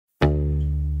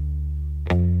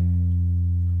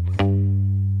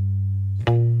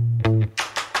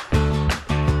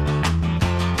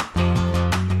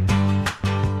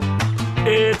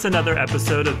It's another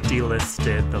episode of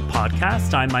Delisted, the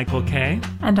podcast. I'm Michael Kay.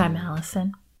 And I'm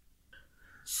Allison.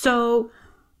 So,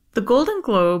 the Golden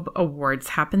Globe Awards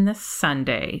happened this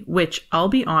Sunday, which, I'll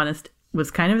be honest, was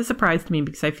kind of a surprise to me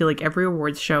because I feel like every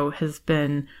awards show has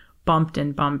been bumped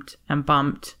and bumped and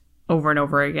bumped over and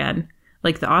over again.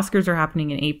 Like, the Oscars are happening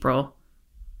in April.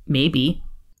 Maybe.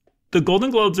 The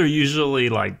Golden Globes are usually,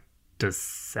 like,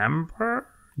 December?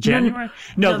 January?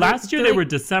 No, last year they were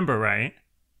December, right?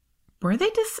 Were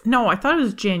they No, I thought it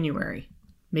was January.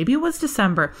 Maybe it was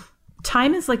December.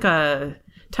 Time is what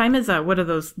are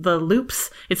those, the loops?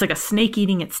 It's like a snake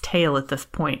eating its tail at this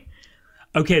point.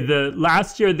 Okay, the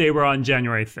last year they were on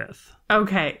January 5th.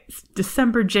 Okay,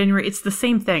 December, January, it's the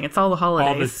same thing. It's all the holidays.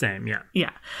 All the same, yeah.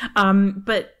 Yeah.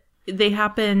 But they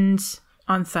happened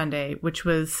on Sunday, which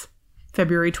was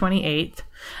February 28th.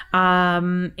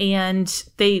 And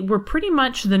they were pretty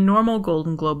much the normal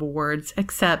Golden Globe Awards,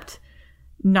 except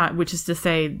not, which is to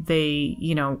say they,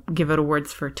 give out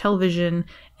awards for television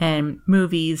and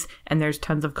movies, and there's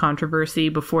tons of controversy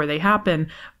before they happen.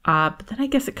 But then I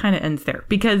guess it kind of ends there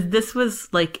because this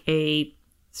was like a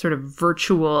sort of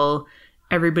virtual,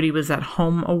 everybody was at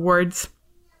home awards.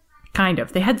 Kind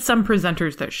of. They had some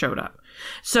presenters that showed up.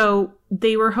 So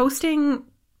they were hosting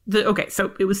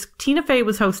so it was Tina Fey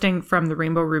was hosting from the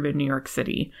Rainbow Room in New York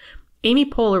City. Amy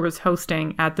Poehler was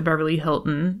hosting at the Beverly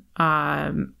Hilton,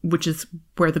 which is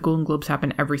where the Golden Globes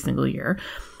happen every single year.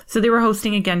 So they were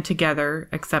hosting again together,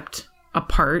 except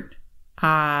apart,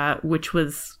 which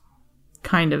was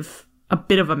kind of a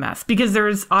bit of a mess because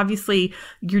there's obviously,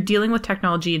 you're dealing with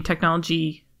technology and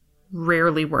technology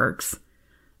rarely works.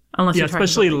 Unless you're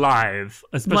especially live,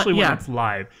 when it's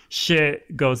live.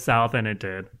 Shit goes south, and it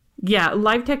did. Yeah,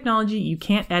 live technology, you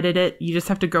can't edit it. You just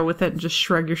have to go with it and just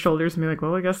shrug your shoulders and be like,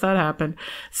 well, I guess that happened.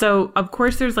 So, of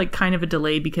course, there's like kind of a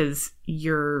delay because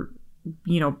you're,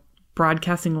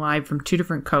 broadcasting live from two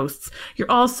different coasts. You're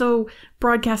also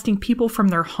broadcasting people from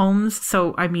their homes.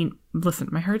 So, I mean, listen,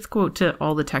 my heart's go out to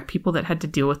all the tech people that had to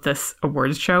deal with this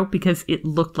awards show because it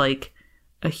looked like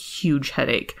a huge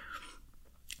headache.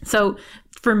 So,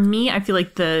 for me, I feel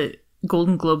like the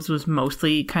Golden Globes was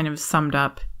mostly kind of summed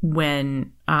up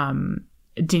when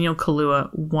Daniel Kaluuya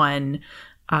won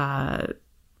an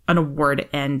award.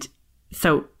 And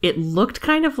so it looked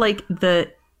kind of like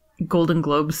the Golden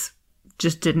Globes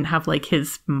just didn't have like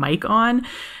his mic on.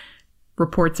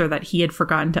 Reports are that he had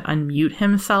forgotten to unmute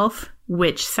himself,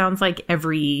 which sounds like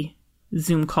every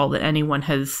Zoom call that anyone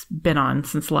has been on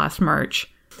since last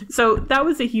March. So that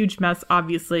was a huge mess,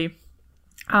 obviously.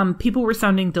 People were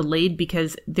sounding delayed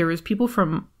because there was people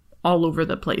from all over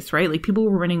the place, right? Like people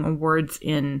were winning awards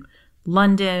in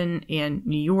London and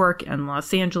New York and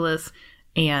Los Angeles.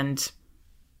 And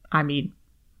I mean,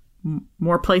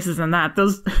 more places than that.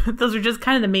 Those are just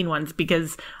kind of the main ones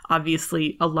because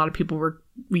obviously a lot of people were,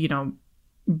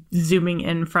 zooming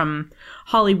in from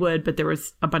Hollywood, but there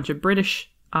was a bunch of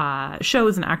British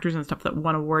shows and actors and stuff that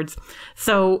won awards.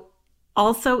 So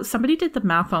also, somebody did the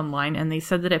math online and they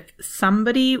said that if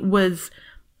somebody was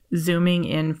zooming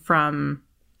in from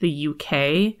the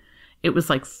UK, it was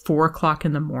like 4:00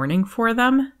 in the morning for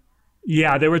them.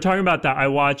 Yeah, they were talking about that. I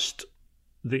watched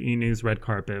the E! News red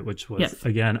carpet, which was,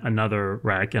 again, another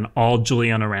wreck. And all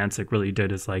Juliana Rancic really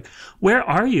did is like, where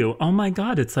are you? Oh my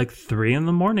God, it's like 3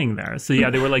 a.m. there. So yeah,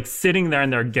 they were like sitting there in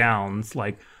their gowns,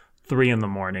 like 3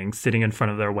 a.m, sitting in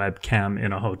front of their webcam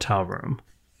in a hotel room.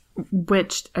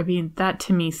 Which, I mean, that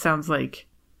to me sounds like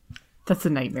that's a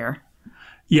nightmare.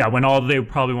 Yeah, when all they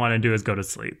probably want to do is go to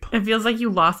sleep. It feels like you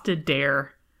lost a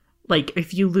dare. Like,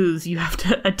 if you lose, you have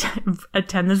to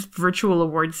attend this virtual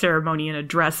award ceremony in a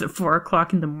dress at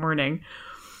 4:00 in the morning.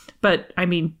 But, I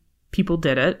mean, people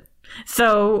did it.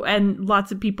 So, and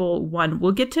lots of people won.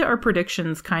 We'll get to our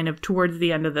predictions kind of towards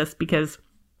the end of this because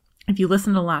if you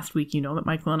listened to last week, you know that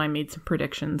Michael and I made some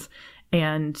predictions.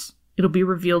 And it'll be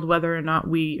revealed whether or not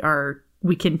we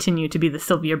continue to be the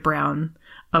Sylvia Browne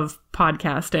of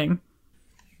podcasting.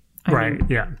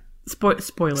 Yeah.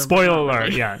 Spoiler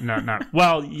alert. Yeah, no.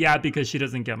 Well, yeah, because she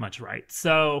doesn't get much right.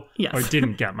 So, yes. Or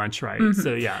didn't get much right. Mm-hmm.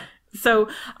 So, yeah. So,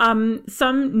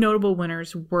 some notable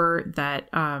winners were that,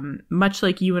 much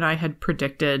like you and I had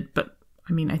predicted, but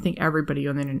I mean, I think everybody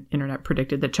on the internet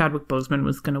predicted that Chadwick Boseman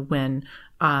was going to win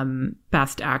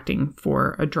Best Acting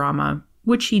for a Drama,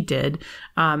 which he did.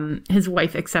 His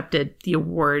wife accepted the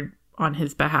award on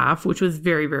his behalf, which was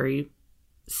very, very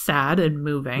sad and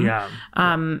moving. Yeah.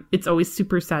 It's always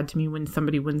super sad to me when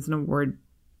somebody wins an award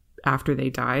after they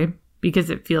die because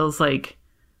it feels like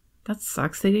that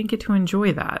sucks. They didn't get to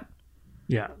enjoy that.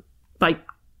 Yeah. Like,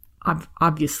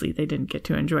 obviously they didn't get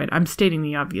to enjoy it. I'm stating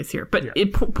the obvious here. But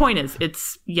point is,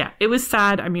 it was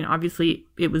sad. I mean, obviously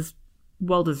it was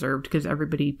well deserved because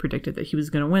everybody predicted that he was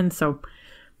going to win. So,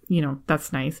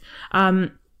 that's nice.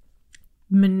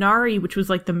 Minari, which was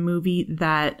like the movie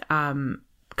that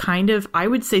kind of, I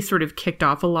would say, sort of kicked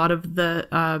off a lot of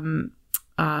the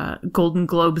Golden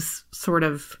Globes sort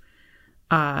of,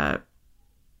 what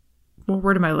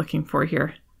word am I looking for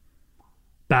here?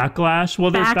 Backlash?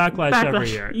 Well, there's backlash every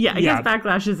year. Yeah, I guess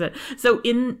backlash is it. So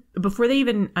before they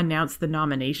even announced the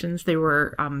nominations, they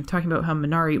were talking about how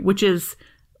Minari, which is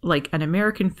like an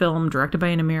American film directed by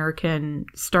an American,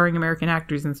 starring American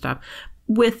actors and stuff,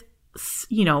 with,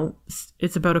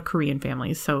 it's about a Korean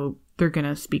family, so they're going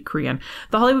to speak Korean.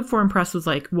 The Hollywood Foreign Press was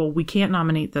like, well, we can't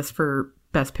nominate this for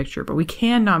Best Picture, but we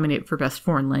can nominate for Best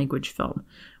Foreign Language Film,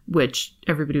 which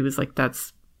everybody was like,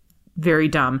 that's very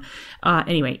dumb.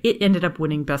 Anyway, it ended up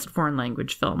winning Best Foreign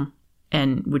Language Film,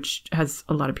 and which has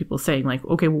a lot of people saying like,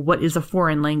 okay, well, what is a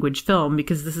foreign language film?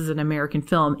 Because this is an American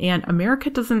film, and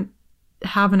America doesn't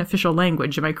have an official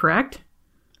language. Am I correct?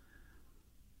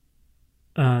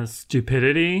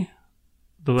 Stupidity.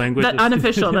 The language that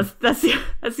unofficial. That's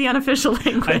the unofficial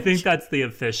language. I think that's the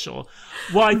official.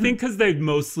 Well, I think because they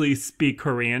mostly speak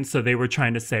Korean, so they were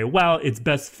trying to say, well, it's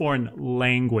best foreign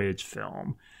language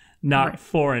film, not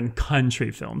foreign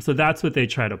country film. So that's what they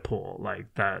try to pull,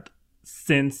 like that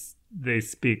since they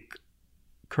speak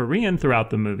Korean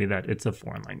throughout the movie, that it's a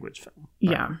foreign language film.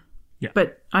 Yeah.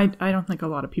 But I don't think a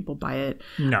lot of people buy it.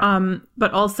 No.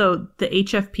 But also the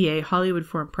HFPA, Hollywood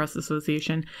Foreign Press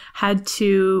Association, had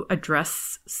to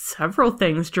address several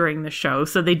things during the show.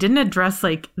 So they didn't address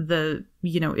like the,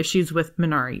 issues with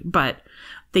Minari, but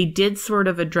they did sort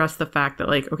of address the fact that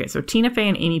like, okay, so Tina Fey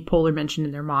and Amy Poehler mentioned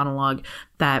in their monologue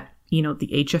that, the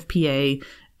HFPA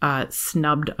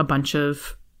snubbed a bunch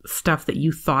of stuff that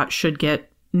you thought should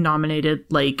get nominated,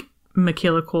 like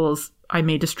Michaela Coel's I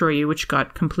May Destroy You, which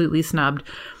got completely snubbed.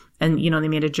 And, they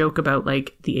made a joke about,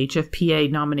 like, the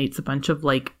HFPA nominates a bunch of,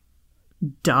 like,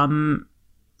 dumb,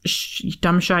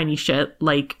 shiny shit,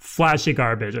 like... Flashy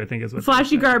garbage, I think is what...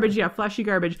 Flashy garbage, yeah, flashy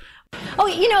garbage. Oh,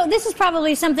 this is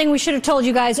probably something we should have told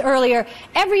you guys earlier.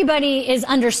 Everybody is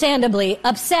understandably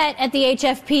upset at the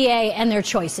HFPA and their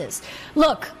choices.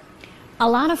 Look, a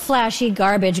lot of flashy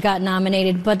garbage got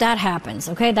nominated, but that happens,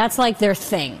 okay? That's like their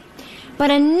thing. But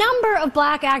a number of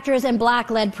black actors and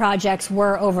black-led projects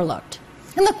were overlooked.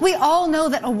 And look, we all know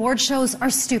that award shows are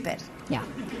stupid. Yeah.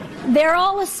 They're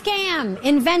all a scam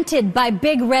invented by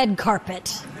Big Red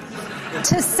Carpet.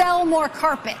 To sell more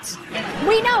carpet.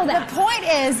 We know that. The point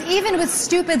is, even with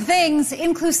stupid things,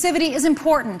 inclusivity is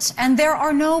important, and there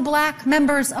are no black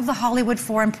members of the Hollywood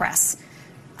Foreign Press.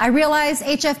 I realize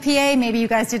HFPA, maybe you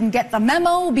guys didn't get the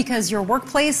memo because your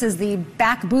workplace is the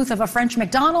back booth of a French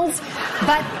McDonald's,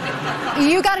 but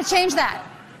you got to change that.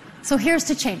 So here's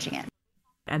to changing it.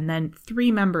 And then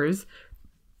 3 members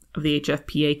of the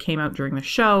HFPA came out during the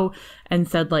show and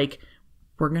said, like,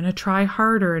 we're going to try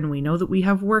harder and we know that we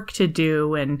have work to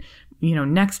do. And,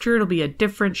 next year it'll be a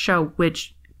different show,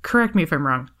 which, correct me if I'm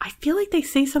wrong, I feel like they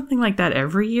say something like that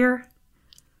every year.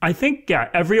 I think,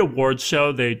 every awards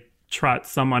show they trot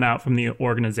someone out from the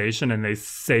organization and they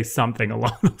say something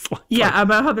along those lines. Yeah,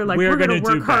 about how they're like, we're going to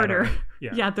work harder.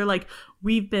 Yeah, they're like,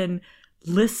 we've been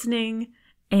listening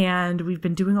and we've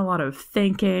been doing a lot of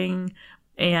thinking,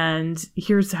 and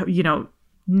here's how,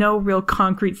 no real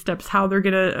concrete steps how they're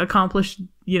going to accomplish,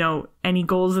 any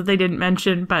goals that they didn't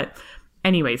mention. But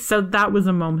anyway, so that was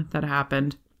a moment that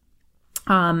happened.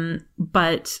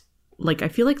 But like, I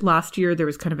feel like last year there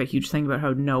was kind of a huge thing about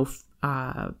how no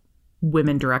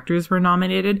women directors were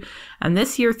nominated. And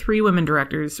this year, 3 women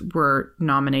directors were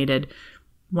nominated,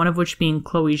 one of which being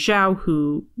Chloe Zhao,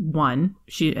 who won.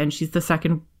 She's the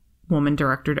second woman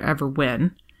director to ever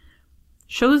win.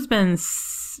 Show's been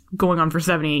going on for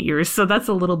 78 years, so that's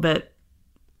a little bit...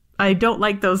 I don't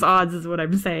like those odds, is what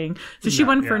I'm saying. So she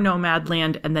won for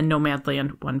Nomadland, and then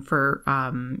Nomadland won for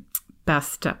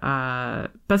Best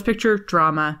Picture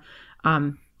Drama.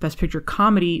 Best Picture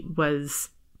Comedy was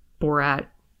Borat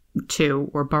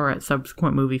 2, or Borat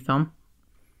subsequent movie film.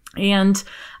 And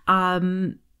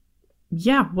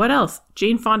what else?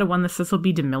 Jane Fonda won the Cecil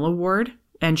B. DeMille Award,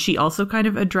 and she also kind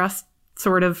of addressed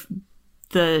sort of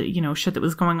the shit that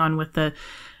was going on with the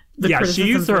she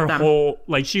used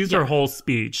her whole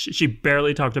speech. She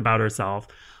barely talked about herself.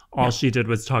 All she did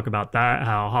was talk about that,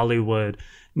 how Hollywood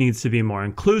needs to be more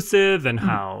inclusive, and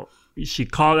how she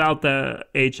called out the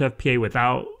HFPA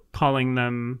without calling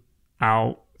them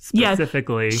out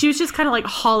specifically. Yeah, she was just kind of like,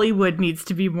 Hollywood needs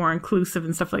to be more inclusive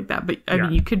and stuff like that. But I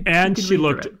mean, you could. And she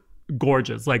looked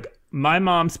gorgeous. Like, My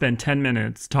mom spent 10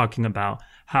 minutes talking about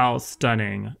how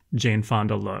stunning Jane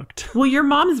Fonda looked. Well, your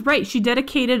mom is right. She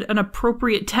dedicated an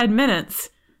appropriate 10 minutes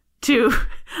to,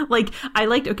 like,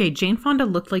 Jane Fonda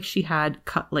looked like she had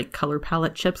color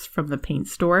palette chips from the paint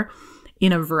store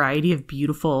in a variety of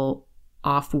beautiful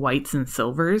off-whites and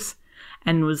silvers,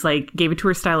 and was like, gave it to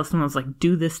her stylist and was like,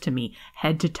 do this to me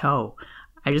head to toe.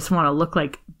 I just want to look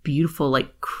like beautiful,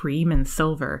 like cream and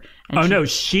silver. And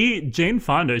Jane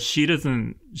Fonda, she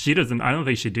doesn't, I don't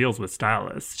think she deals with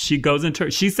stylists.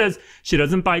 She says she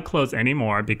doesn't buy clothes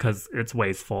anymore because it's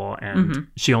wasteful and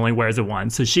she only wears it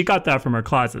once. So she got that from her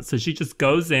closet. So she just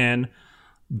goes in,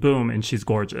 boom, and she's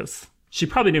gorgeous. She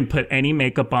probably didn't put any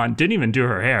makeup on, didn't even do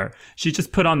her hair. She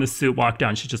just put on the suit, walked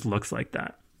down. She just looks like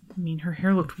that. I mean, her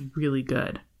hair looked really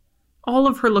good. All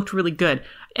of her looked really good.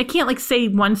 I can't say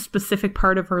one specific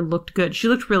part of her looked good. She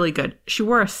looked really good. She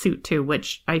wore a suit too,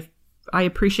 which I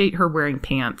appreciate her wearing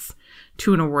pants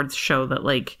to an awards show that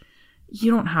you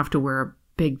don't have to wear a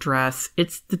big dress.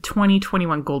 It's the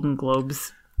 2021 Golden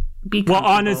Globes. Well,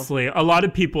 honestly, a lot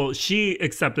of people, she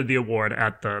accepted the award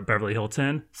at the Beverly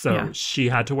Hilton, so she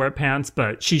had to wear pants,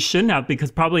 but she shouldn't have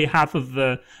because probably half of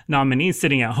the nominees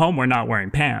sitting at home were not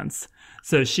wearing pants.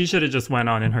 So she should have just went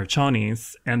on in her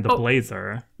chonies and the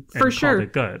blazer and called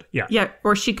it good. Yeah. Yeah.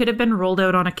 Or she could have been rolled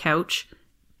out on a couch,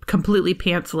 completely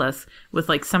pantsless, with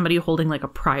somebody holding a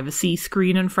privacy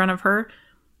screen in front of her.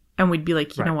 And we'd be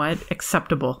like, you know what?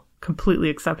 Acceptable.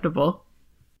 Completely acceptable.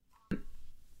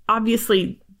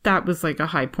 Obviously, that was a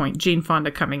high point, Jane Fonda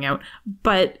coming out.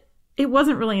 But it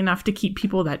wasn't really enough to keep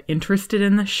people that interested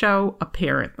in the show,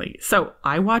 apparently. So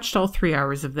I watched all 3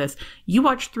 hours of this. You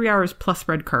watched 3 hours plus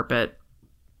red carpet.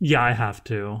 Yeah, I have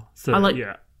to. So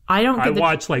yeah, I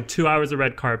watched 2 hours of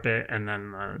red carpet and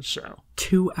then the show.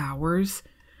 2 hours?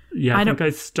 Yeah, I think I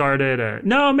started at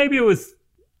maybe it was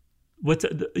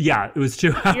it was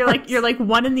 2 hours. You're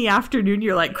 1 in the afternoon.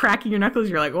 You're cracking your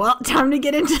knuckles. You're well, time to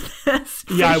get into this.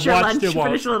 Yeah,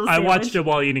 I watched it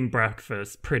while eating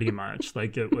breakfast. Pretty much,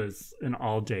 it was an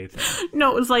all day thing.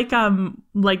 No, it was like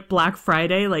Black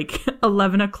Friday,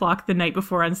 11 o'clock the night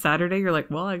before on Saturday. You're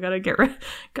well, I gotta get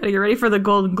ready for the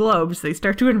Golden Globes. They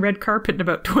start doing red carpet in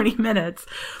about 20 minutes.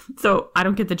 So I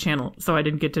don't get the channel, so I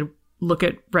didn't get to look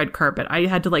at red carpet. I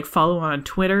had to follow on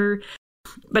Twitter.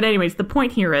 But anyways, the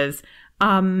point here is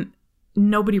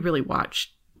nobody really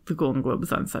watched the Golden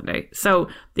Globes on Sunday. So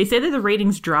they say that the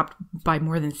ratings dropped by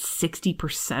more than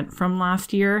 60% from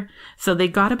last year. So they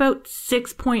got about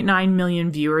 6.9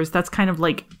 million viewers. That's kind of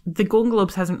the Golden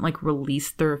Globes hasn't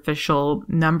released their official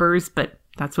numbers, but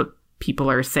that's what people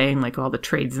are saying. All the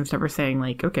trades and stuff are saying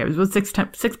okay, it was about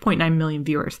 6.9 million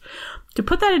viewers. To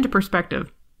put that into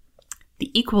perspective, The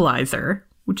Equalizer,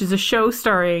 which is a show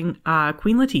starring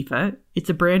Queen Latifah. It's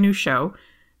a brand new show.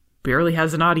 Barely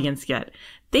has an audience yet.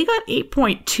 They got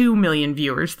 8.2 million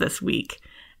viewers this week.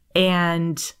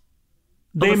 And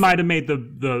they might have made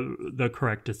the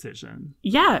correct decision.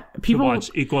 Yeah. People to watch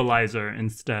Equalizer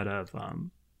instead of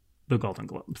the Golden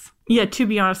Globes. Yeah, to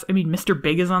be honest, I mean, Mr.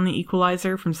 Big is on The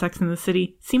Equalizer from Sex and the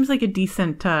City. Seems like a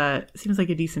decent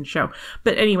show.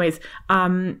 But anyways,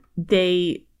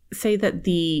 they say that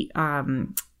the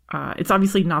it's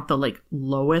obviously not the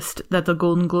lowest that the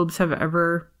Golden Globes have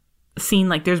ever seen.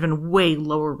 There's been way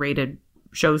lower rated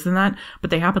shows than that, but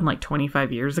they happened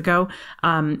 25 years ago.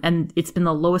 And it's been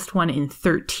the lowest one in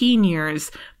 13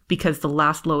 years because the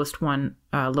last lowest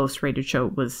rated show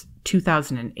was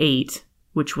 2008,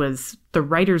 which was the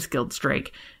Writers Guild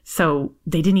strike. So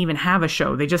they didn't even have a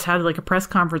show. They just had a press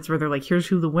conference where they're here's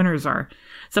who the winners are.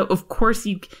 So of course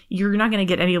you're not going to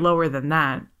get any lower than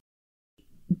that.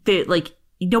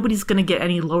 Nobody's going to get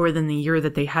any lower than the year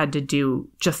that they had to do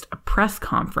just a press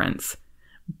conference.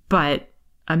 But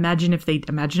imagine if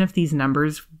these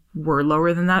numbers were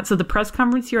lower than that. So the press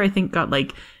conference year, I think, got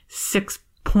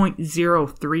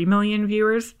 6.03 million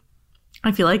viewers.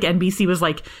 I feel like NBC was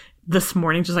this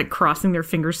morning just crossing their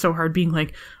fingers so hard, being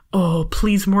oh,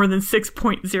 please, more than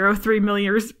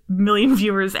 6.03 million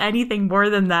viewers. Anything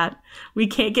more than that. We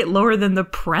can't get lower than the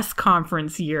press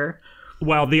conference year.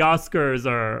 Well, the Oscars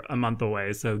are a month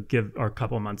away, or a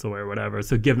couple months away or whatever,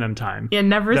 so give them time. Yeah,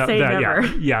 never say never.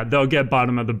 Yeah, they'll get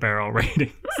bottom of the barrel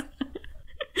ratings.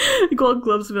 The Golden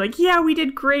Globes will be yeah, we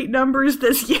did great numbers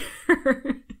this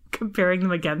year, comparing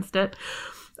them against it.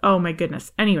 Oh my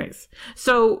goodness. Anyways,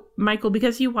 so Michael,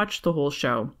 because you watched the whole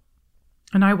show,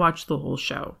 and I watched the whole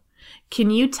show, can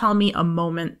you tell me a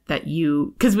moment that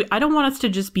because I don't want us to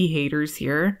just be haters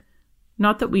here.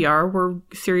 Not that we're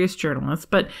serious journalists,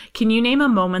 but can you name a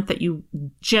moment that you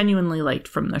genuinely liked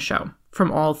from the show,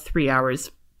 from all 3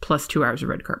 hours plus 2 hours of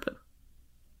red carpet?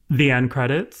 The end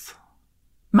credits.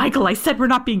 Michael, I said we're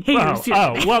not being haters here.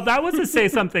 Oh, well, that was to say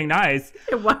something nice.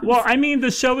 It was. Well, I mean,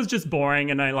 the show was just boring,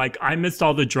 and I missed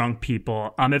all the drunk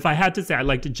people. If I had to say, I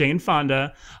liked Jane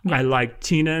Fonda. Yeah. I liked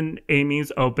Tina and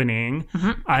Amy's opening.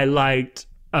 Mm-hmm. I liked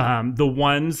the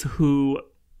ones who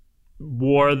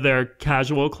wore their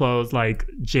casual clothes, like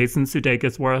Jason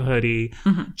Sudeikis wore a hoodie.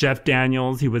 Mm-hmm. Jeff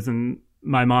Daniels, he was in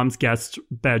my mom's guest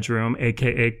bedroom,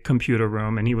 aka computer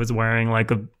room, and he was wearing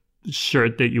like a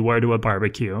shirt that you wear to a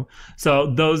barbecue.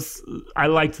 So I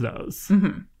liked those.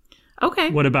 Mm-hmm.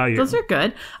 Okay. What about you? Those are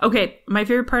good. Okay. My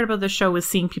favorite part about the show was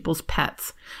seeing people's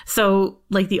pets. So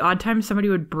like the odd time somebody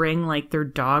would bring like their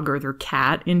dog or their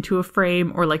cat into a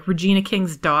frame, or like Regina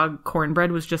King's dog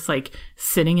Cornbread was just like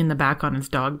sitting in the back on his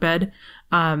dog bed.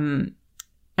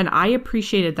 And I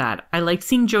appreciated that. I liked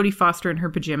seeing Jodie Foster in her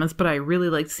pajamas, but I really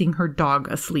liked seeing her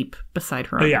dog asleep beside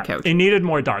her on the couch. It needed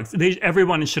more dogs.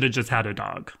 Everyone should have just had a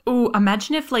dog. Ooh,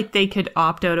 imagine if like they could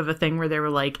opt out of a thing where they were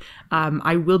like,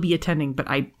 I will be attending, but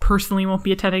I personally won't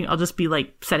be attending. I'll just be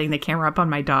like setting the camera up on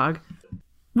my dog.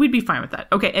 We'd be fine with that.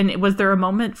 Okay, and was there a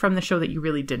moment from the show that you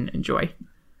really didn't enjoy?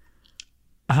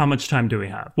 How much time do we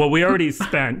have? Well, we already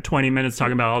spent 20 minutes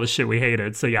talking about all the shit we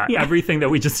hated. So yeah, everything that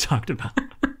we just talked about.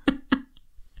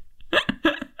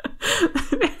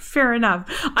 Fair enough.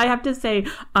 I have to say,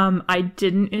 I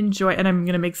didn't enjoy, and I'm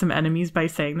going to make some enemies by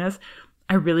saying this,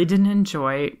 I really didn't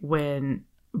enjoy when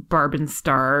Barb and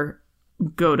Star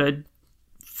go to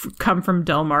come from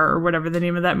Del Mar, or whatever the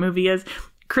name of that movie is.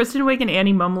 Kristen Wiig and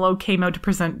Annie Mumolo came out to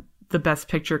present the Best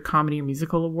Picture Comedy or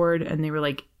Musical Award, and they were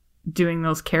like doing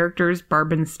those characters,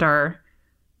 Barb and Star.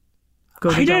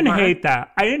 I didn't hate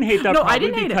that. I didn't hate that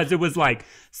because it was like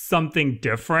something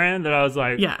different that I was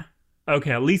like, yeah.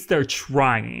 Okay, at least they're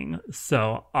trying,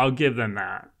 so I'll give them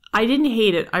that. I didn't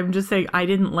hate it. I'm just saying I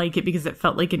didn't like it because it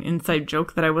felt like an inside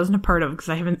joke that I wasn't a part of because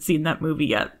I haven't seen that movie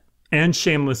yet. And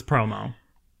shameless promo.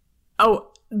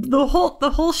 Oh, the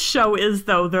whole show is,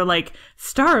 though, they're like,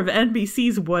 star of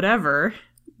NBC's whatever,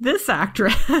 this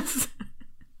actress.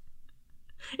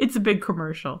 It's a big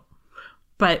commercial.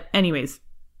 But anyways,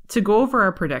 to go over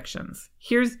our predictions,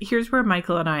 here's where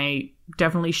Michael and I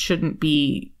definitely shouldn't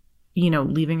be,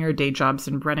 leaving our day jobs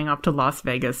and running off to Las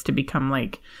Vegas to become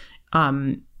like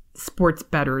sports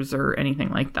bettors or anything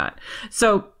like that.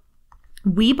 So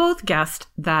we both guessed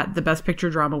that the Best Picture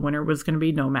Drama winner was going to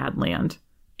be Nomadland.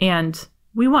 And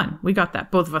we won. We got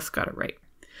that. Both of us got it right.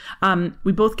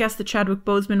 We both guessed that Chadwick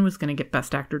Boseman was going to get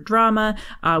Best Actor Drama.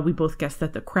 We both guessed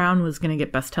that The Crown was going to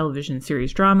get Best Television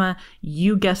Series Drama.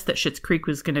 You guessed that Schitt's Creek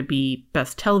was going to be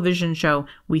Best Television Show.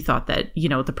 We thought that,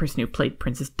 the person who played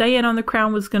Princess Diana on The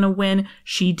Crown was going to win.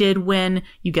 She did win.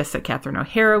 You guessed that Catherine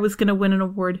O'Hara was going to win an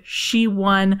award. She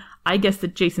won. I guessed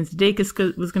that Jason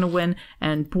Sudeikis was going to win,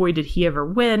 and boy, did he ever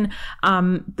win.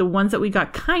 The ones that we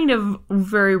got kind of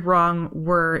very wrong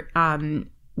were...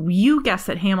 you guessed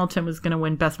that Hamilton was going to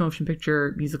win Best Motion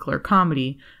Picture, Musical, or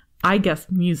Comedy. I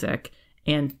guessed music,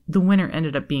 and the winner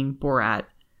ended up being Borat.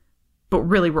 But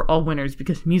really, we're all winners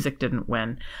because music didn't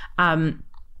win.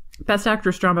 Best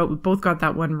Actress Drama, we both got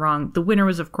that one wrong. The winner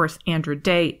was, of course, Andra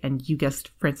Day, and you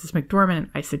guessed Frances McDormand,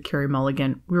 and I said Carey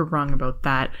Mulligan. We were wrong about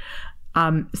that.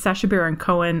 Sacha Baron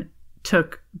Cohen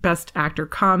took Best Actor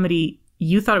Comedy.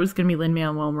 You thought it was going to be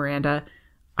Lin-Manuel Miranda.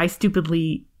 I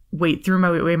stupidly... threw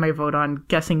my vote on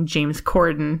guessing James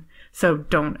Corden, so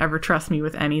don't ever trust me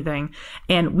with anything.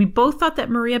 And we both thought that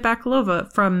Maria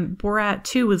Bakalova from Borat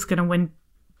 2 was going to win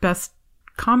Best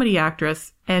Comedy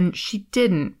Actress, and she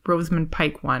didn't. Rosamund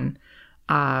Pike won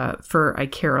for I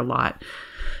Care a Lot.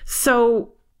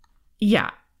 So,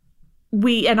 yeah.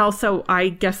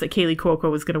 I guessed that Kaylee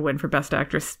Cuoco was going to win for Best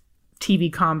Actress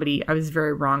TV Comedy. I was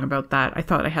very wrong about that. I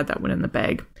thought I had that one in the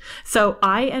bag. So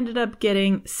I ended up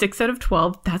getting 6 out of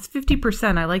 12. That's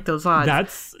 50%. I like those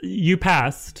odds. You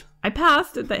passed. I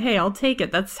passed. Hey, I'll take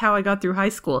it. That's how I got through high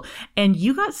school. And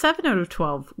you got 7 out of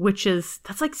 12,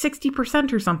 that's like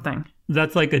 60% or something.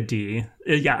 That's like a D.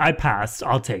 Yeah, I passed.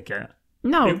 I'll take it.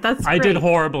 No, that's great. I did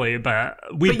horribly, but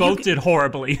we both did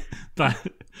horribly, but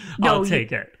I'll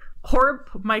take it.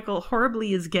 Michael,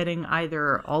 horribly is getting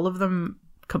either all of them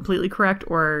completely correct,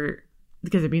 or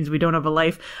because it means we don't have a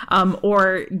life,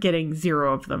 or getting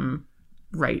 0 of them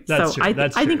right. That's true.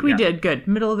 I think we did good.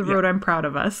 Middle of the road. I'm proud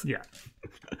of us. Yeah.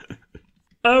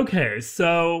 Okay,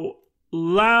 so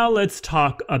now let's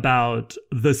talk about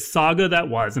the saga that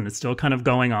was, and it's still kind of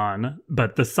going on,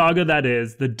 but the saga that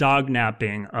is the dog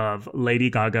napping of Lady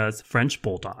Gaga's French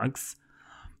bulldogs.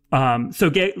 So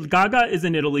Gaga is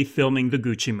in Italy filming the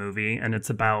Gucci movie, and it's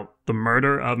about the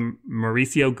murder of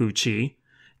Maurizio Gucci,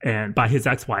 and by his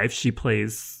ex-wife. She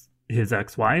plays his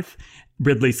ex-wife.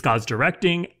 Ridley Scott's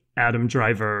directing. Adam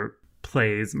Driver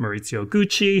plays Maurizio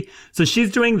Gucci. So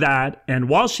she's doing that. And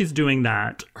while she's doing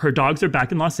that, her dogs are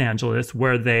back in Los Angeles,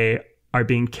 where they are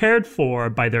being cared for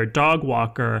by their dog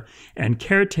walker and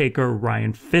caretaker,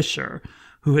 Ryan Fisher,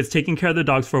 who has taken care of the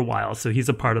dogs for a while. So he's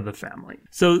a part of the family.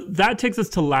 So that takes us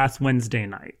to last Wednesday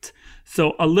night.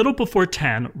 So a little before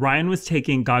 10, Ryan was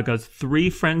taking Gaga's 3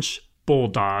 French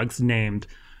bulldogs named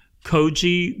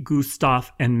Koji,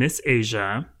 Gustav, and Miss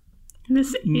Asia.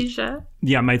 Miss Asia?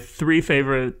 Yeah, my 3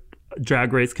 favorite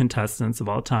Drag Race contestants of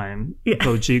all time. Yeah.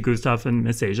 Koji, Gustav, and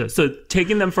Miss Asia. So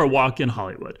taking them for a walk in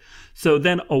Hollywood. So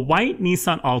then a white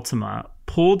Nissan Altima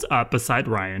pulled up beside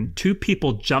Ryan. 2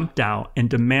 people jumped out and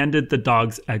demanded the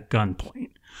dogs at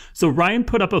gunpoint. So Ryan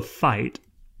put up a fight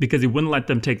because he wouldn't let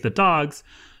them take the dogs.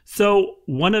 So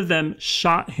one of them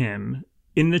shot him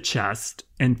in the chest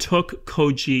and took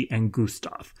Koji and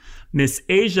Gustav. Miss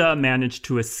Asia managed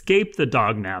to escape the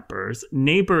dog nappers.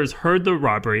 Neighbors heard the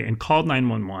robbery and called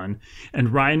 911, and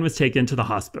Ryan was taken to the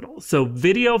hospital. So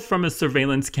video from a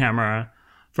surveillance camera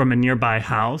from a nearby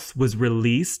house was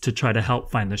released to try to help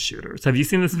find the shooters. Have you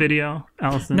seen this video,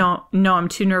 Allison? No, I'm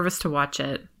too nervous to watch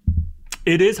it.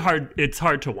 It is hard. It's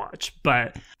hard to watch,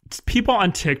 but people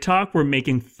on TikTok were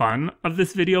making fun of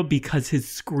this video because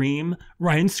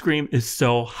Ryan's scream is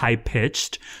so high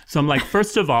pitched. So I'm like,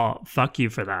 first of all, fuck you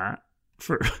for that,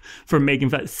 for making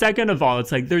fun. Second of all,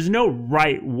 it's like, there's no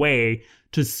right way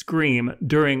to scream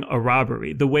during a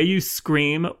robbery. The way you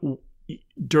scream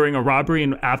during a robbery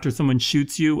and after someone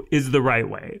shoots you is the right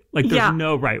way. Like, there's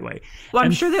no right way. Well,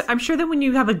 I'm sure that when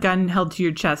you have a gun held to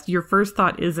your chest, your first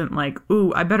thought isn't like,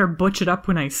 ooh, I better butch it up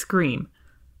when I scream.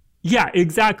 Yeah,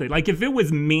 exactly. Like, if it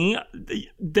was me,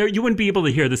 you wouldn't be able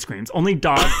to hear the screams. Only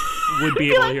dogs would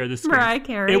be able to hear the screams. Mariah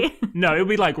Carey. It would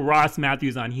be like Ross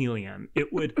Matthews on helium.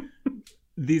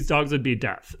 These dogs would be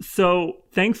deaf. So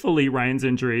thankfully, Ryan's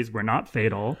injuries were not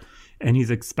fatal, and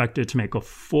he's expected to make a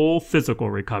full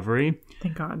physical recovery.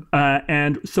 Thank God.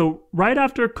 And so right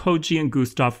after Koji and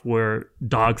Gustav were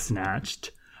dog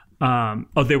snatched,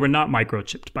 they were not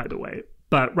microchipped, by the way.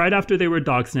 But right after they were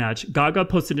dog snatched, Gaga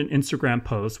posted an Instagram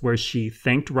post where she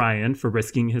thanked Ryan for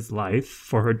risking his life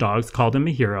for her dogs, called him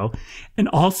a hero, and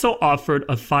also offered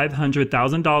a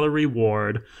 $500,000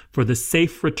 reward for the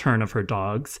safe return of her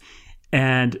dogs.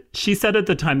 And she said at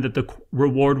the time that the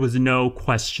reward was no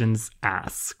questions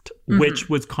asked, which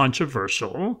was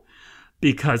controversial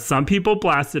because some people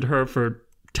blasted her for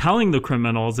telling the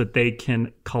criminals that they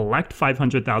can collect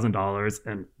 $500,000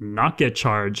 and not get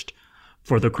charged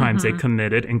for the crimes they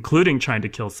committed, including trying to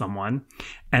kill someone.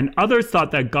 And others thought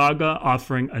that Gaga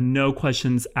offering a no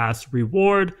questions asked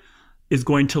reward is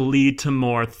going to lead to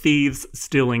more thieves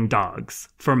stealing dogs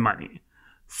for money.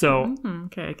 So,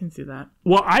 okay, I can see that.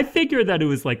 Well, I figured that it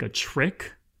was like a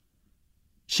trick.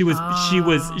 She was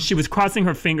crossing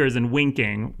her fingers and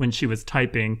winking when she was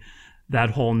typing that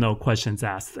whole no questions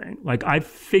asked thing. Like, I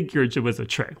figured it was a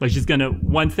trick. Like, she's gonna,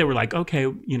 once they were like, okay,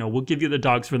 we'll give you the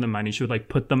dogs for the money, she would like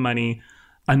put the money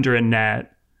under a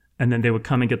net, and then they would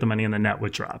come and get the money and the net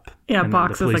would drop. Yeah,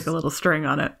 box with like a little string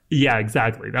on it. Yeah,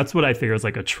 exactly. That's what I figured was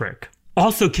like a trick.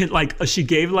 Also, she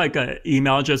gave like an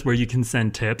email address where you can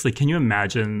send tips. Like, can you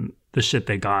imagine the shit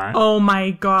they got? Oh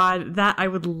my God. I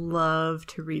would love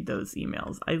to read those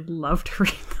emails. I love to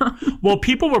read them. Well,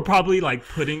 people were probably like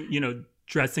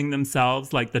dressing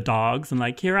themselves like the dogs and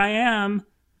like, here I am.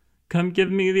 Come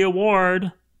give me the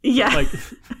award. Yeah. Like,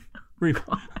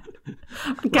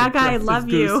 Gaga, I love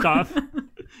you.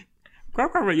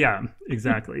 Yeah,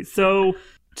 exactly. So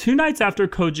 2 nights after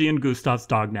Koji and Gustav's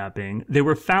dog napping, they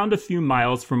were found a few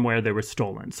miles from where they were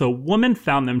stolen. So a woman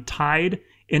found them tied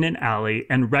in an alley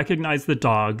and recognized the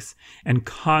dogs and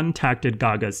contacted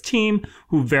Gaga's team,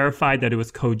 who verified that it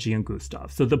was Koji and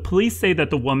Gustav. So the police say that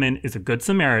the woman is a good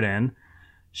Samaritan.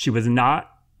 She was not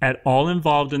at all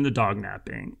involved in the dog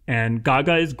napping, and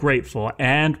Gaga is grateful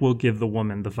and will give the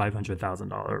woman the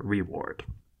 $500,000 reward.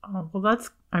 Oh, well, that's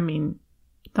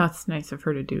nice of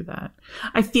her to do that.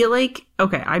 I feel like,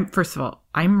 okay, first of all,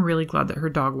 I'm really glad that her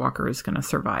dog walker is going to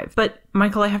survive. But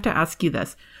Michael, I have to ask you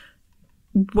this.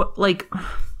 What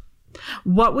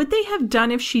would they have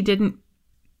done if she didn't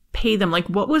pay them? Like,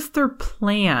 what was their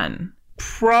plan?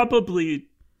 Probably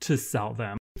to sell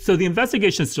them. So the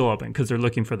investigation is still open because they're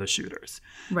looking for the shooters.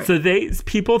 Right. So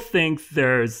people think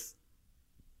there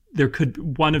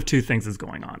could, one of 2 things is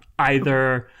going on.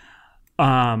 Either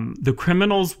the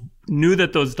criminals knew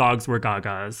that those dogs were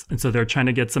Gaga's, and so they're trying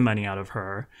to get some money out of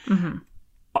her. Mm-hmm.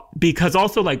 Because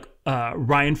also,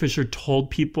 Ryan Fisher told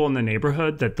people in the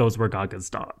neighborhood that those were Gaga's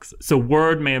dogs. So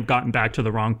word may have gotten back to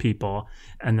the wrong people,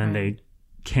 and then they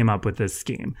came up with this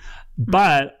scheme. Mm-hmm.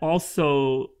 But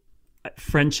also,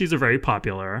 Frenchies are very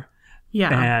popular.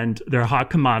 Yeah. And they're a hot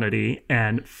commodity.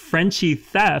 And Frenchie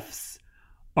thefts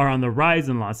are on the rise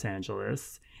in Los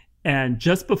Angeles. And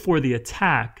just before the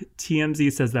attack,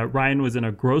 TMZ says that Ryan was in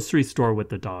a grocery store with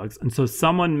the dogs. And so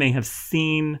someone may have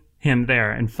seen him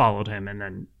there and followed him and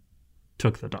then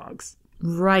took the dogs.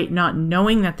 Right, not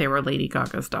knowing that they were Lady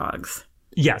Gaga's dogs.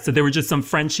 Yeah, so they were just some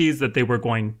Frenchies that they were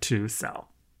going to sell.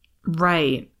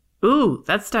 Right. Ooh,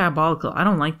 that's diabolical. I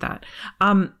don't like that.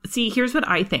 See, here's what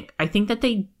I think. I think that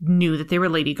they knew that they were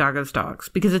Lady Gaga's dogs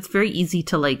because it's very easy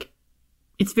to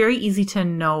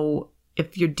know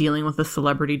if you're dealing with a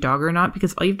celebrity dog or not,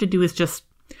 because all you have to do is just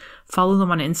follow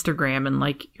them on Instagram and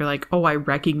you're like, oh, I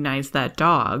recognize that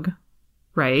dog.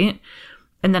 Right.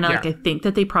 And then I think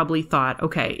that they probably thought,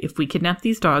 okay, if we kidnap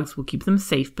these dogs, we'll keep them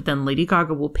safe, but then Lady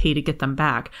Gaga will pay to get them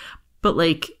back. But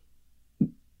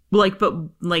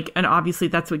and obviously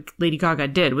that's what Lady Gaga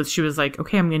did, was she was like,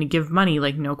 okay, I'm going to give money,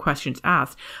 no questions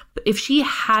asked. But if she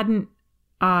hadn't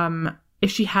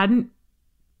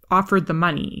offered the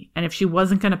money and if she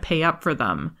wasn't going to pay up for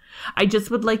them, I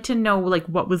just would like to know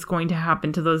what was going to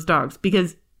happen to those dogs,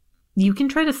 because you can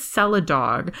try to sell a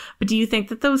dog, but do you think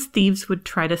that those thieves would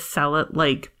try to sell it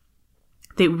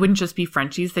they wouldn't just be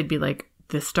Frenchies? They'd be like,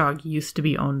 this dog used to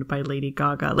be owned by Lady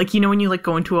Gaga. When you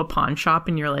go into a pawn shop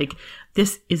and you're like,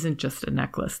 this isn't just a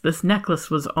necklace. This necklace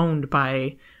was owned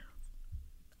by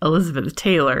Elizabeth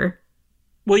Taylor.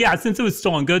 Well, yeah, since it was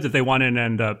stolen goods, if they wanted to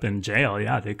end up in jail,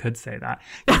 yeah, they could say that.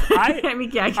 I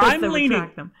guess I'm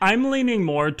leaning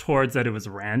more towards that it was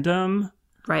random.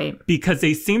 Right. Because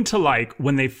they seem to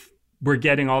when they were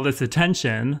getting all this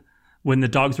attention, when the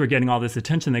dogs were getting all this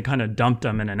attention, they kind of dumped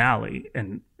them in an alley.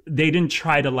 And they didn't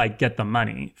try to get the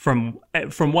money from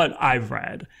what I've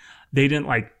read. They didn't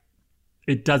I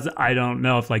don't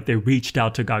know if they reached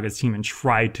out to Gaga's team and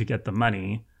tried to get the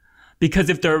money,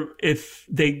 because if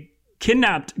they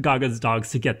kidnapped Gaga's dogs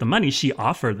to get the money, she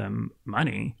offered them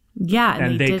money. Yeah.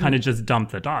 And they kind of just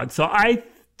dumped the dog. So I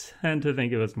tend to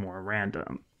think it was more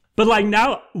random. But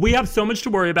now we have so much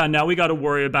to worry about. Now we got to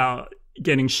worry about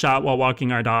getting shot while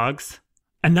walking our dogs.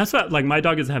 And that's what, my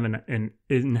dog is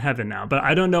in heaven now. But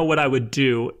I don't know what I would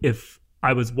do if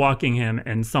I was walking him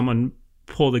and someone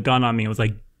pulled a gun on me and was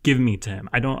like, give me to him.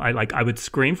 I would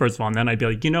scream first of all. And then I'd be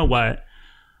like, you know what?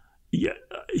 Yeah,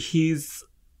 he's,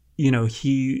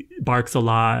 he barks a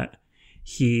lot.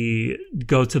 He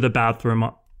goes to the bathroom,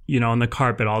 on the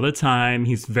carpet all the time.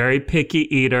 He's very picky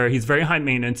eater. He's very high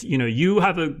maintenance. You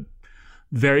have a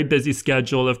very busy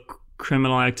schedule of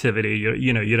criminal activity.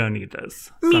 You don't need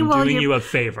this. So I'm doing you a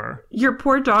favor. Your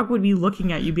poor dog would be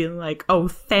looking at you being like, oh,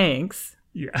 thanks.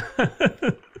 Yeah.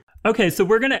 Okay, so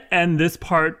we're going to end this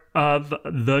part of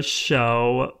the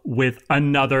show with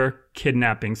another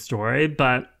kidnapping story.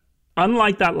 But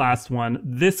unlike that last one,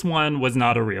 this one was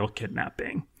not a real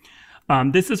kidnapping.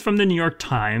 This is from the New York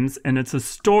Times, and it's a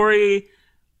story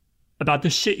about the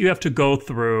shit you have to go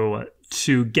through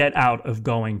to get out of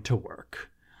going to work.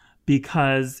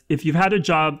 Because if you've had a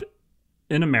job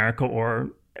in America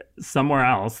or somewhere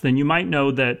else, then you might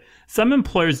know that some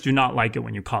employers do not like it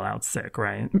when you call out sick,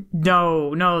 right?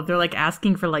 No, they're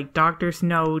asking for doctor's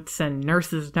notes and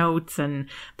nurses' notes, and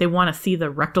they want to see the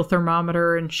rectal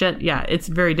thermometer and shit. Yeah, it's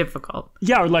very difficult.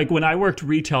 Yeah, or when I worked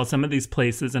retail, some of these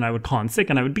places, and I would call in sick,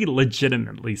 and I would be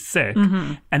legitimately sick,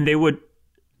 and they would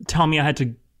tell me I had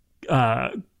to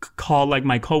call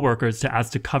my coworkers to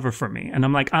ask to cover for me, and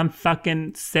I'm like, I'm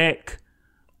fucking sick.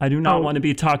 I do not want to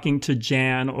be talking to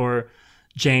Jan or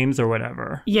James or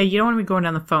whatever. Yeah, you don't want to be going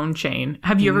down the phone chain.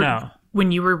 Have you ever,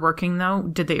 when you were working though,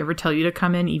 did they ever tell you to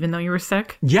come in even though you were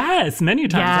sick? Yes, many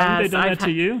times. Haven't they done that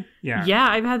to you? Yeah. Yeah,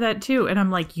 I've had that too. And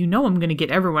I'm like, I'm going to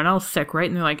get everyone else sick, right?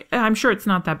 And they're like, I'm sure it's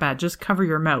not that bad. Just cover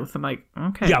your mouth. I'm like,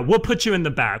 okay. Yeah, we'll put you in the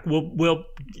back.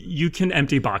 You can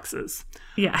empty boxes.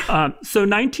 Yeah. So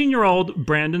 19-year-old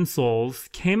Brandon Souls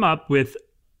came up with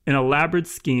an elaborate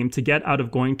scheme to get out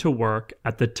of going to work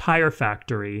at the tire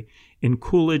factory in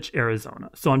Coolidge, Arizona.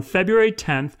 So on February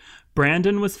 10th,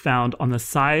 Brandon was found on the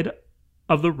side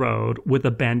of the road with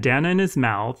a bandana in his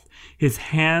mouth. His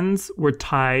hands were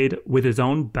tied with his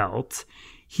own belt.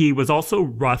 He was also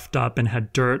roughed up and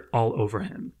had dirt all over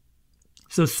him.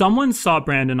 So someone saw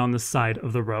Brandon on the side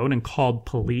of the road and called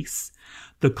police.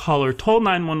 The caller told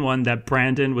 911 that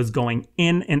Brandon was going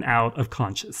in and out of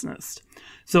consciousness.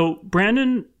 So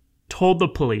Brandon told the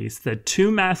police that two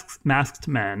masked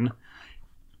men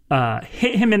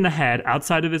hit him in the head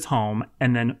outside of his home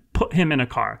and then put him in a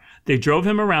car. They drove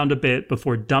him around a bit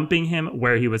before dumping him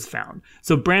where he was found.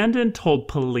 So Brandon told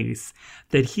police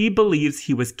that he believes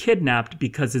he was kidnapped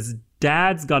because his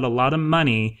dad's got a lot of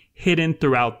money hidden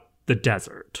throughout the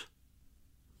desert.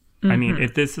 I mean,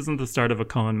 if this isn't the start of a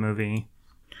Coen movie.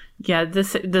 Yeah,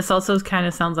 this also kind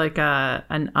of sounds like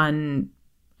an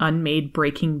unmade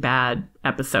Breaking Bad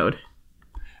episode.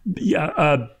 Yeah,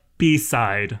 a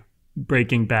B-side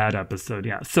Breaking Bad episode,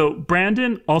 yeah. So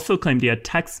Brandon also claimed he had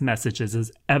text messages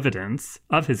as evidence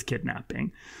of his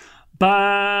kidnapping.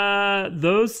 But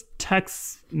those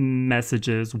text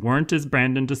messages weren't as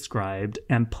Brandon described,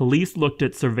 and police looked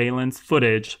at surveillance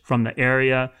footage from the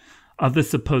area of the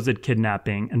supposed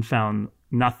kidnapping and found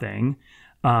nothing.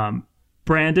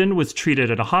 Brandon was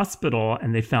treated at a hospital,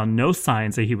 and they found no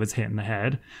signs that he was hit in the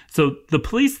head. So the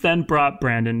police then brought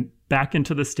Brandon back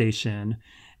into the station,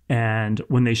 and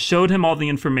when they showed him all the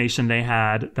information they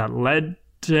had that led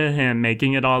to him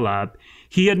making it all up,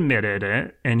 he admitted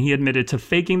it, and he admitted to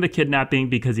faking the kidnapping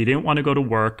because he didn't want to go to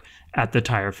work at the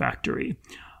tire factory.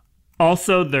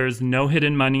 Also, there's no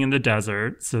hidden money in the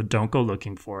desert, so don't go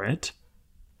looking for it.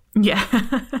 Yeah.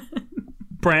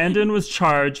 Brandon was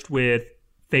charged with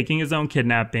faking his own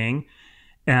kidnapping,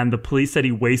 and the police said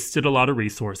he wasted a lot of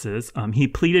resources. He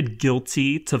pleaded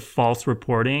guilty to false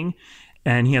reporting,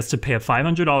 and he has to pay a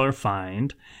 $500 fine.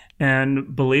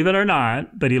 And believe it or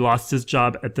not, but he lost his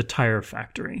job at the tire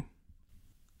factory.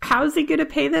 How is he going to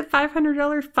pay that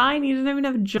 $500 fine? He doesn't even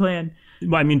have a job plan.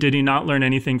 Well, I mean, did he not learn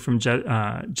anything from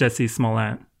Jesse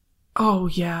Smollett? Oh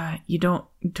yeah, you don't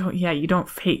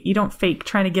fake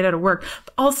trying to get out of work.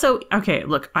 But also, okay,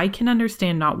 look, I can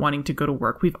understand not wanting to go to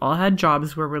work. We've all had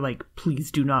jobs where we're like,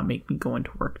 please do not make me go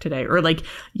into work today. Or like,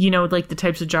 like the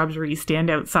types of jobs where you stand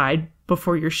outside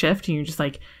before your shift and you're just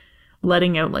like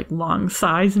letting out like long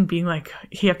sighs and being like,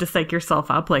 you have to psych yourself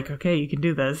up. Like, okay, you can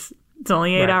do this. It's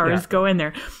only 8 hours. Yeah. Go in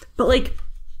there. But like,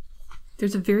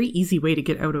 there's a very easy way to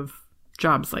get out of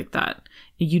jobs like that.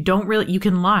 You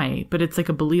can lie, but it's like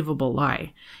a believable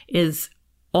lie. Is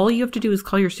all you have to do is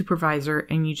call your supervisor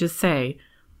and you just say,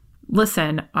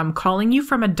 listen, I'm calling you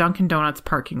from a Dunkin' Donuts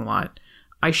parking lot.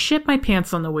 I shit my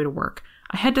pants on the way to work.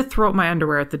 I had to throw out my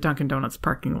underwear at the Dunkin' Donuts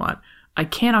parking lot. I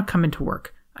cannot come into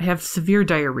work. I have severe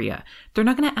diarrhea. They're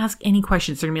not going to ask any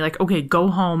questions. They're going to be like, okay, go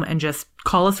home and just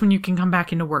call us when you can come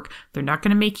back into work. They're not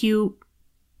going to make you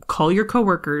call your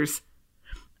coworkers.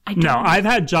 I've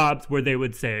had jobs where they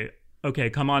would say, okay,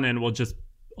 come on in. We'll just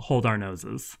hold our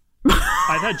noses.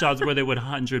 I've had jobs where they would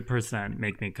 100%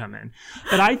 make me come in.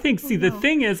 But I think, the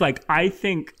thing is, like, I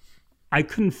think I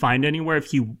couldn't find anywhere if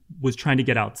he was trying to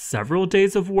get out several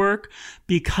days of work,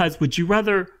 because would you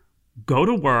rather go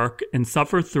to work and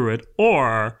suffer through it,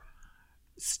 or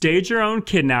stage your own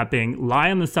kidnapping,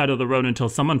 lie on the side of the road until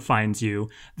someone finds you,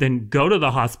 then go to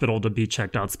the hospital to be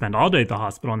checked out, spend all day at the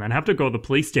hospital, and then have to go to the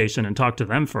police station and talk to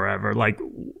them forever? Like,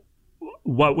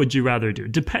 what would you rather do?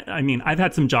 I mean, I've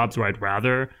had some jobs where I'd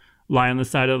rather lie on the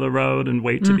side of the road and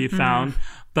wait to be found.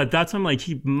 But that's when I'm like,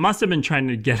 he must have been trying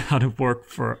to get out of work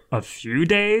for a few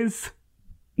days.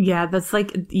 Yeah, that's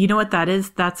like, you know what that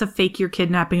is? That's a fake you're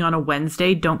kidnapping on a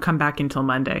Wednesday. Don't come back until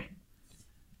Monday.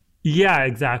 Yeah,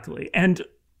 exactly. And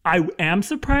I am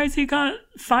surprised he got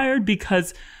fired,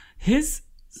 because his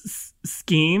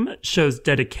scheme shows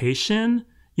dedication,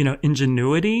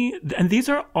 ingenuity. And those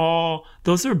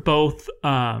are both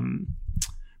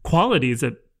qualities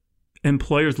that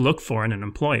employers look for in an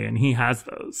employee, and he has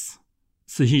those.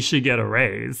 So he should get a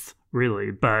raise,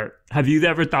 really. But have you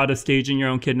ever thought of staging your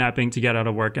own kidnapping to get out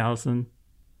of work, Allison?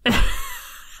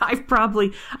 I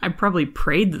probably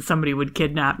prayed that somebody would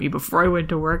kidnap me before I went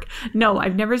to work. No,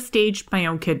 I've never staged my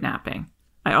own kidnapping.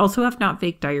 I also have not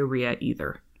faked diarrhea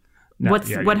either. No,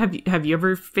 have you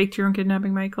ever faked your own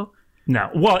kidnapping, Michael? No.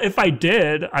 Well, if I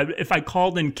did, if I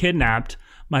called and kidnapped,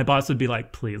 my boss would be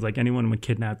like, please, like, anyone would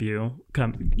kidnap you.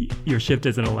 Come, your shift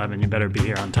is at 11. You better be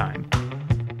here on time.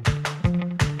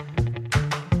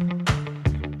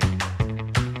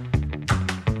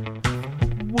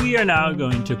 We are now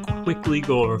going to quickly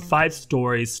go over 5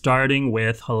 stories, starting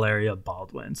with Hilaria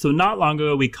Baldwin. So not long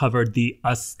ago, we covered the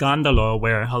Escándalo,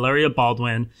 where Hilaria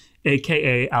Baldwin,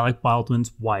 a.k.a. Alec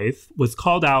Baldwin's wife, was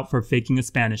called out for faking a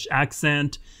Spanish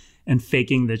accent and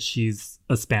faking that she's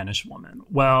a Spanish woman.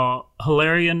 Well,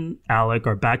 Hilaria and Alec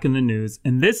are back in the news,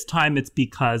 and this time it's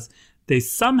because they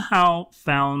somehow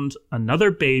found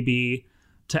another baby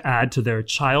to add to their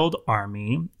child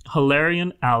army. Hilaria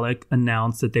and Alec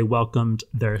announced that they welcomed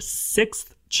their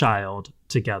 6th child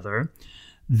together.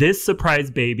 This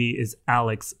surprise baby is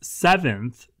Alec's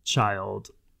 7th child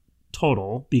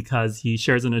total, because he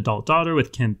shares an adult daughter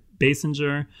with Kim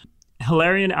Basinger.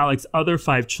 Hilaria and Alec's other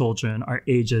 5 children are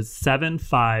ages 7,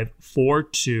 5, 4,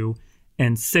 2,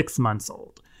 and 6 months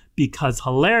old, because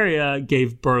Hilaria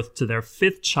gave birth to their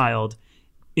 5th child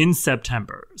in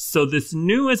September. So this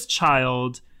newest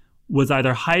child was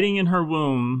either hiding in her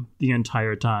womb the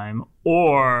entire time,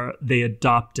 or they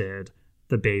adopted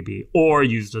the baby or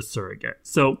used a surrogate.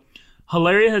 So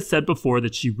Hilaria has said before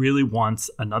that she really wants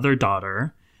another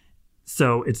daughter.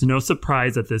 So it's no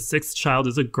surprise that this sixth child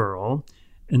is a girl.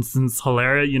 And since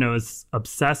Hilaria, is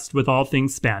obsessed with all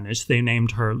things Spanish, they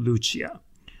named her Lucia.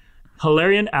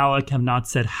 Hilaria and Alec have not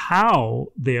said how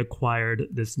they acquired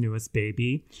this newest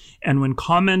baby. And when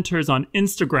commenters on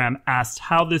Instagram asked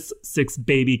how this sixth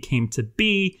baby came to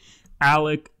be,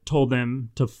 Alec told them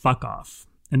to fuck off.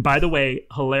 And by the way,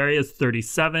 Hilaria is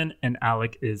 37 and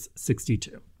Alec is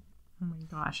 62. Oh my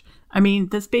gosh. I mean,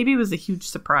 this baby was a huge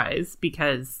surprise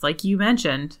because, like you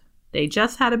mentioned, they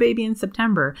just had a baby in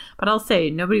September. But I'll say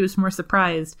nobody was more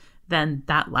surprised than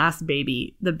that last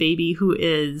baby, the baby who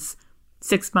is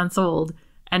 6 months old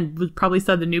and probably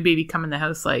saw the new baby come in the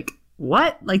house like,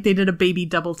 what? Like they did a baby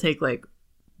double take like,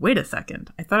 wait a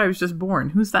second. I thought I was just born.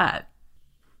 Who's that?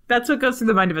 That's what goes through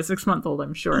the mind of a 6-month-old,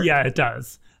 I'm sure. Yeah, it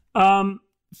does.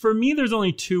 For me, there's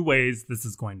only two ways this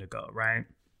is going to go, right?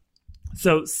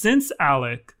 So since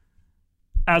Alec,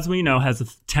 as we know, has a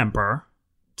temper,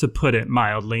 to put it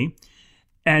mildly,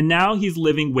 and now he's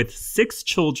living with 6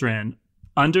 children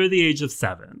under the age of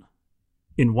 7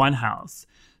 in one house.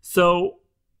 So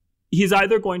he's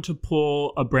either going to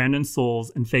pull a Brandon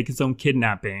Souls and fake his own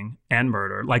kidnapping and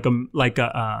murder, like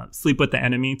a sleep with the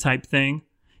enemy type thing.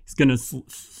 He's going to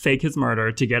fake his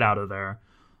murder to get out of there.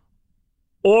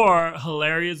 Or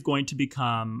Hilaria is going to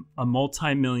become a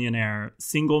multimillionaire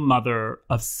single mother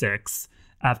of 6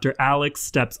 after Alex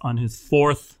steps on his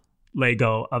 4th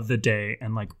Lego of the day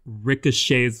and like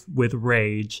ricochets with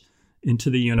rage into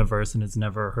the universe and is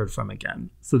never heard from again.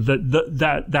 So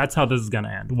that's how this is going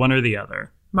to end. One or the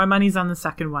other. My money's on the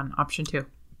second one, option 2.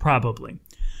 Probably.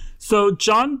 So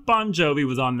Jon Bon Jovi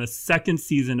was on the 2nd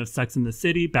season of Sex and the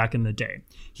City back in the day.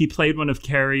 He played one of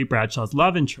Carrie Bradshaw's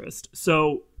love interest.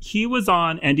 So he was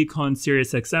on Andy Cohen's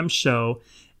SiriusXM show.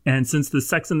 And since the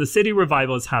Sex and the City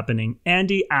revival is happening,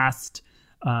 Andy asked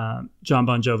Jon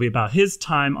Bon Jovi about his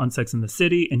time on Sex and the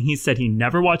City. And he said he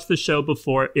never watched the show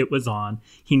before it was on.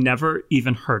 He never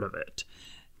even heard of it.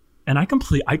 And I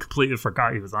completely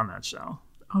forgot he was on that show.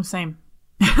 Oh, same.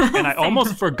 And I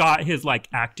almost forgot his like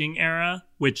acting era,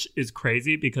 which is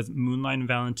crazy because Moonlight and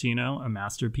Valentino, a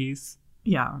masterpiece.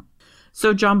 Yeah.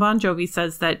 So Jon Bon Jovi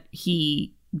says that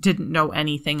he didn't know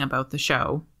anything about the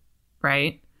show,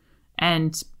 right?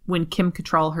 And when Kim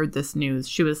Cattrall heard this news,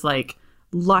 she was like,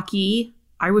 lucky.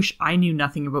 I wish I knew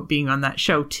nothing about being on that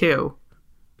show too.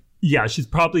 Yeah, she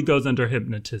probably goes under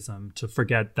hypnotism to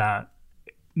forget that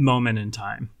moment in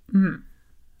time. Mm-hmm.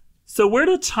 So we're at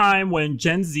a time when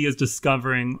Gen Z is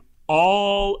discovering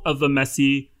all of the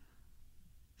messy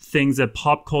things that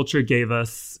pop culture gave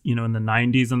us, in the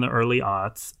 90s and the early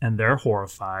aughts, and they're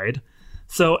horrified.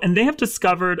 And they have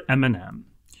discovered Eminem.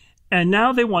 And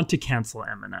now they want to cancel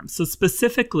Eminem. So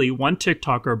specifically, one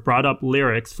TikToker brought up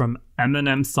lyrics from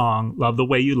Eminem's song, Love the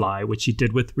Way You Lie, which he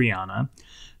did with Rihanna.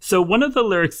 So one of the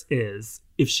lyrics is,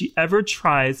 if she ever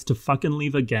tries to fucking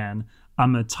leave again,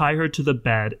 I'm going to tie her to the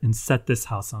bed and set this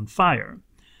house on fire.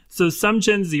 So some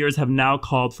Gen Zers have now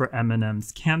called for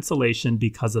Eminem's cancellation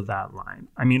because of that line.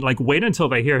 I mean, like, wait until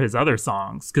they hear his other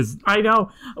songs. Because I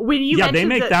know. They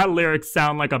make that lyric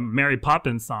sound like a Mary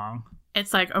Poppins song.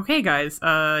 It's like, okay, guys,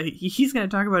 he's going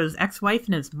to talk about his ex-wife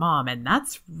and his mom, and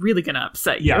that's really going to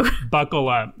upset you. Yeah, buckle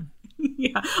up.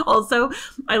 Yeah. Also,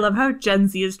 I love how Gen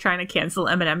Z is trying to cancel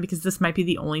Eminem because this might be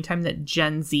the only time that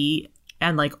Gen Z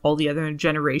and like all the other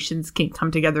generations can come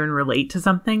together and relate to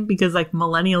something, because like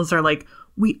millennials are like,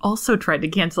 we also tried to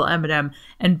cancel Eminem,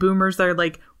 and boomers are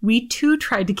like, we too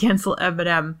tried to cancel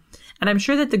Eminem. And I'm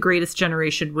sure that the greatest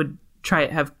generation would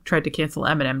have tried to cancel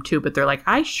Eminem too, but they're like,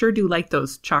 I sure do like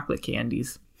those chocolate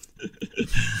candies.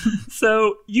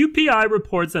 So UPI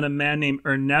reports that a man named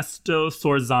Ernesto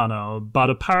Sorzano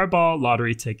bought a Powerball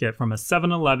lottery ticket from a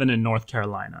 7-Eleven in North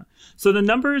Carolina. So the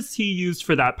numbers he used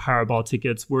for that Powerball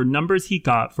tickets were numbers he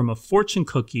got from a fortune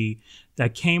cookie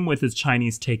that came with his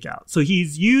Chinese takeout. So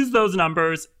he's used those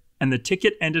numbers and the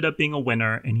ticket ended up being a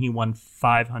winner and he won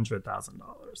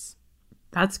 $500,000.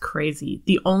 That's crazy.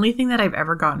 The only thing that I've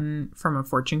ever gotten from a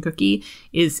fortune cookie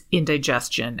is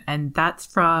indigestion, and that's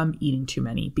from eating too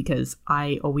many because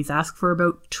I always ask for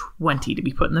about 20 to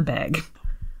be put in the bag.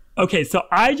 Okay, so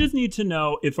I just need to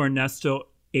know if Ernesto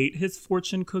ate his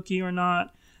fortune cookie or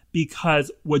not, because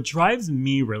what drives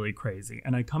me really crazy,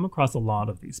 and I come across a lot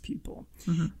of these people,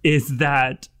 is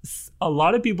that a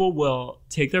lot of people will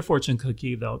take their fortune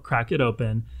cookie, they'll crack it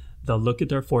open, they'll look at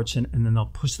their fortune, and then they'll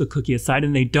push the cookie aside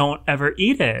and they don't ever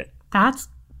eat it. That's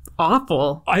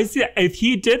awful. I see. If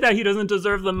he did that, he doesn't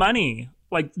deserve the money.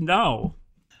 Like, no.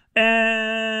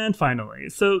 And finally,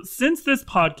 so since this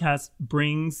podcast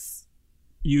brings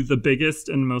you the biggest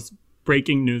and most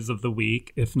breaking news of the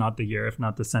week, if not the year, if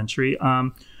not the century.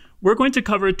 We're going to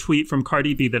cover a tweet from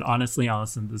Cardi B that honestly,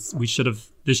 Allison, this should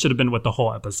have been what the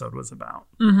whole episode was about.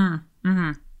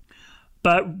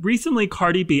 But recently,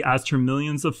 Cardi B asked her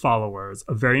millions of followers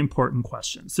a very important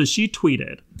question. So she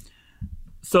tweeted,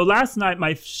 "So last night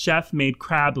my chef made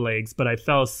crab legs, but I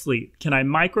fell asleep. Can I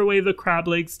microwave the crab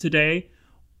legs today?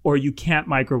 Or you can't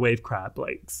microwave crab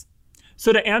legs?"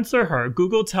 So to answer her,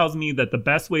 Google tells me that the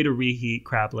best way to reheat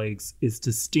crab legs is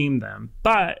to steam them,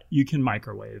 but you can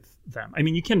microwave them. I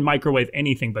mean, you can microwave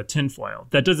anything but tinfoil.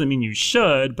 That doesn't mean you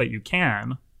should, but you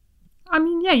can. I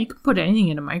mean, yeah, you can put anything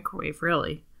in a microwave,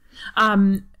 really.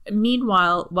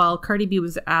 Meanwhile, while Cardi B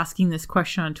was asking this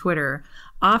question on Twitter,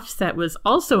 Offset was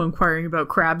also inquiring about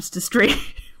crabs to strain.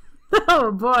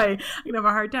 Oh boy, I'm gonna have a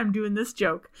hard time doing this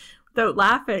joke without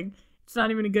laughing. It's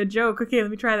not even a good joke. Okay,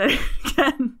 let me try that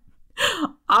again.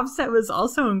 Offset was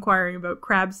also inquiring about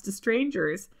crabs to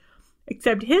strangers,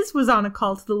 except his was on a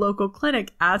call to the local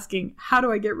clinic asking, "How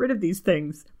do I get rid of these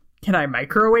things? Can I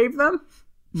microwave them?"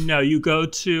 No, you go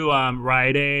to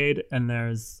Rite Aid and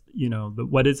there's,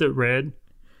 what is it, Rid?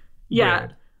 Yeah.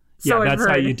 Rid. So yeah, I've that's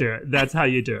how heard. you do it. That's how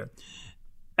you do it.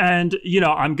 And,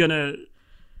 I'm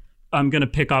gonna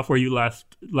pick off where you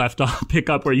left off, pick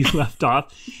up where you left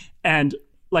off. And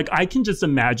like, I can just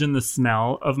imagine the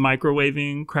smell of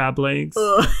microwaving crab legs,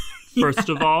 first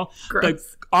of all. But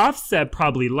Offset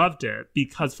probably loved it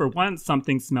because for once,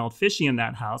 something smelled fishy in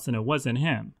that house and it wasn't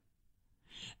him.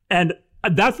 And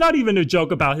that's not even a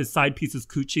joke about his side pieces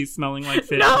coochie smelling like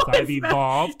fish. No, I've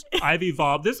evolved.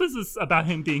 This was about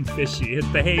him being fishy, his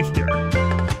behavior.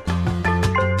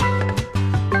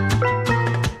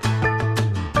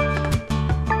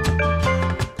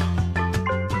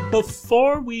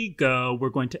 Before we go, we're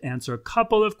going to answer a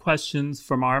couple of questions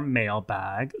from our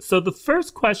mailbag. So the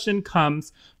first question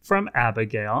comes from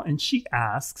Abigail, and she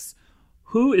asks,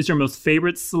 who is your most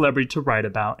favorite celebrity to write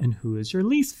about, and who is your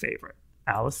least favorite?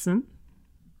 Allison?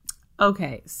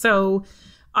 Okay, so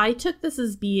I took this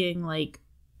as being like,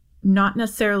 not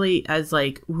necessarily as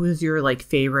like, who's your like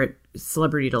favorite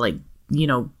celebrity to like,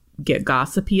 get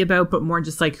gossipy about, but more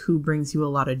just like who brings you a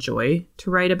lot of joy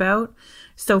to write about.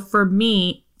 So for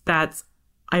me,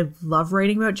 I love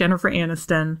writing about Jennifer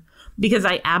Aniston because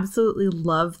I absolutely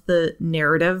love the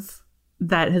narrative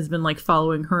that has been like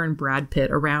following her and Brad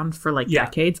Pitt around for like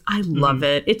decades. I love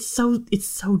it. It's so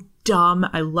dumb.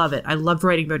 I love it. I love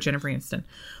writing about Jennifer Aniston.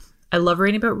 I love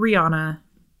writing about Rihanna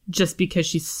just because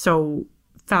she's so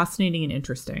fascinating and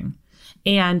interesting.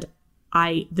 And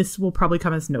this will probably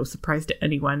come as no surprise to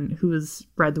anyone who has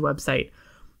read the website.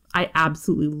 I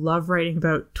absolutely love writing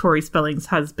about Tori Spelling's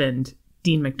husband,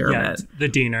 Dean McDermott. Yeah, the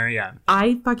Diener, yeah.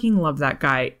 I fucking love that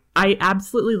guy. I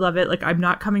absolutely love it. Like, I'm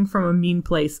not coming from a mean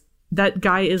place. That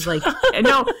guy is like,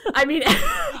 no, I mean.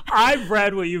 I've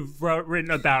read what you've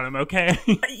written about him, okay?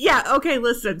 Yeah, okay,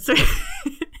 listen. So,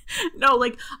 no,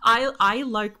 like, I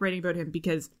like writing about him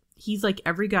because he's like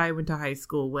every guy I went to high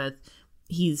school with.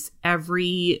 He's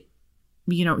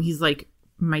he's like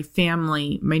my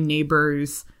family, my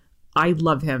neighbors. I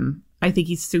love him. I think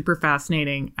he's super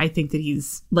fascinating. I think that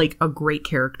he's like a great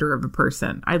character of a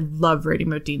person. I love writing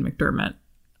about Dean McDermott.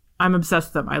 I'm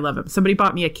obsessed with him. I love him. Somebody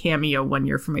bought me a cameo one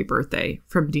year for my birthday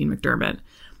from Dean McDermott.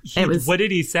 What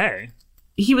did he say?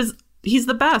 He's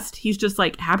the best. He's just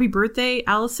like, happy birthday,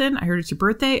 Allison. I heard it's your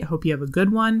birthday. I hope you have a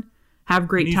good one. Have a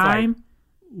great time. Like,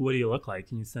 what do you look like?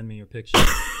 Can you send me your picture?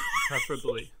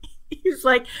 Preferably. He's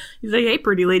like, hey,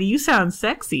 pretty lady, you sound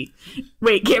sexy.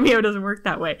 Wait, cameo doesn't work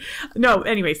that way. No,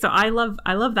 anyway, so I love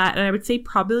that. And I would say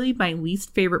probably my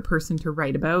least favorite person to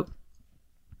write about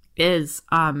is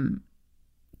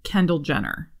Kendall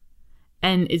Jenner.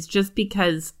 And it's just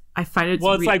because I find it's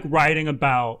like writing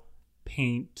about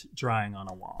paint drying on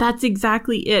a wall. That's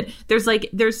exactly it.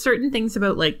 There's certain things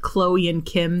about like Chloe and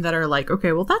Kim that are like,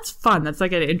 okay, well, that's fun. That's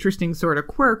like an interesting sort of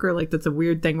quirk, or like that's a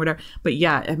weird thing, whatever. But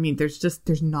yeah, I mean, there's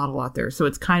not a lot there. So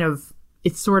it's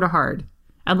sort of hard.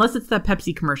 Unless it's that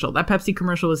Pepsi commercial. That Pepsi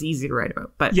commercial was easy to write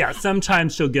about. But yeah,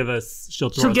 sometimes she'll give us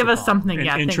something,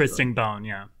 an interesting bone,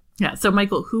 yeah. Yeah. So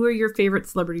Michael, who are your favorite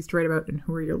celebrities to write about and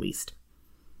who are your least?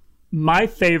 My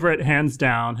favorite, hands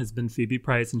down, has been Phoebe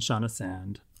Price and Shauna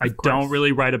Sand. I don't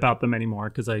really write about them anymore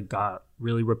because I got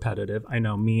really repetitive. I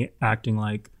know, me acting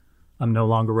like I'm no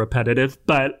longer repetitive.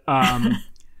 But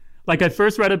like, I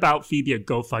first read about Phoebe at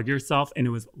Go Fug Yourself, and it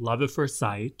was love at first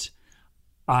sight.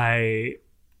 I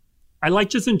like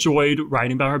just enjoyed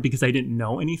writing about her because I didn't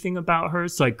know anything about her.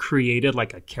 So I created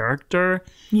like a character.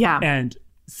 Yeah. And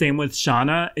same with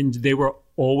Shauna. And they were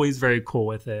always very cool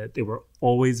with it. They were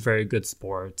always very good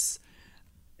sports.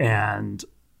 And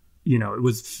you know, it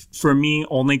was for me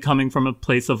only coming from a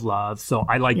place of love. So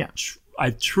I I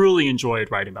truly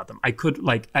enjoyed writing about them. I could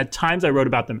at times I wrote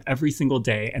about them every single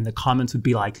day, and the comments would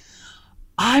be like,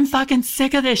 I'm fucking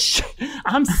sick of this shit.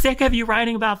 I'm sick of you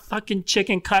writing about fucking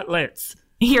chicken cutlets.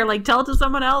 You're like, tell it to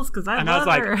someone else because I love her. And I was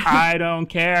like, I don't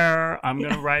care. I'm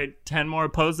going to write 10 more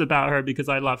posts about her because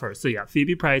I love her. So yeah,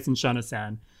 Phoebe Price and Shona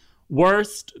San.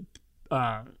 Worst,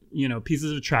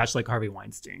 pieces of trash like Harvey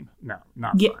Weinstein. No,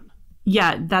 not fun.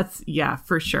 Yeah,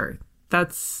 for sure.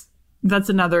 That's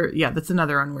another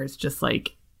one where it's just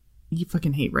like, you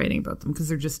fucking hate writing about them because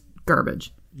they're just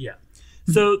garbage. Yeah.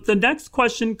 So the next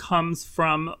question comes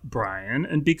from Brian.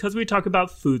 And because we talk about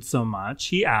food so much,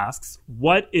 he asks,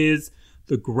 what is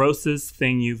the grossest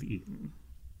thing you've eaten?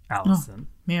 Allison.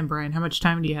 Oh, man, Brian, how much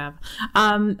time do you have?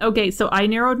 Okay, so I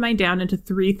narrowed mine down into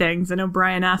 3 things. I know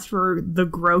Brian asked for the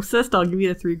grossest. I'll give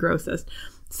you the 3 grossest.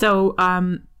 So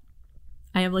I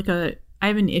have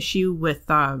an issue with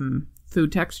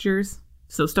food textures.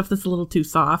 So stuff that's a little too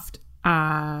soft.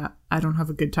 I don't have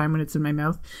a good time when it's in my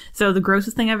mouth. So the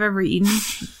grossest thing I've ever eaten.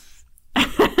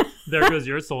 There goes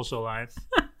your social life.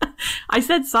 I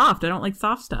said soft. I don't like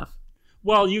soft stuff.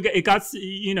 Well, you got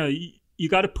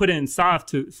to put it in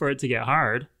soft for it to get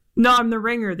hard. No, I'm the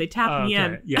ringer. They tap me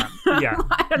in. Yeah.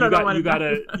 I don't know what you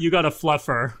got a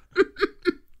fluffer.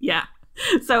 Yeah.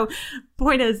 So,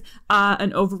 point is,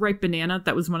 an overripe banana.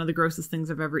 That was one of the grossest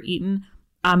things I've ever eaten.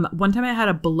 One time I had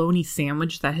a bologna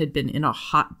sandwich that had been in a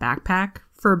hot backpack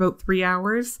for about 3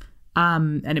 hours.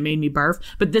 And it made me barf.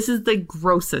 But this is the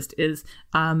grossest is,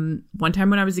 one time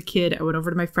when I was a kid, I went over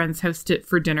to my friend's house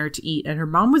for dinner to eat. And her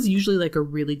mom was usually like a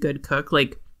really good cook.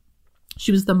 Like,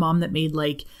 she was the mom that made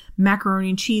like macaroni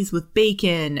and cheese with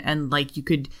bacon. And like, you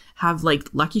could have like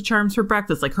Lucky Charms for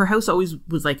breakfast. Like, her house always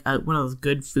was like one of those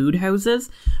good food houses.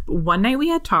 But one night we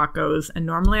had tacos. And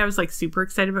normally I was like super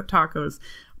excited about tacos.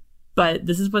 But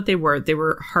this is what they were. They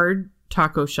were hard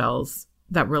taco shells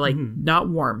that were like not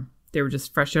warm. They were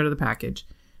just fresh out of the package.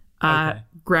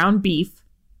 Ground beef,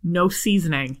 no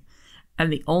seasoning.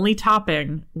 And the only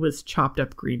topping was chopped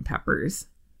up green peppers.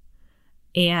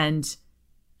 And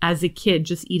as a kid,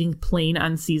 just eating plain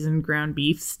unseasoned ground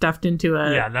beef stuffed into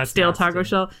a stale taco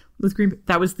shell with green.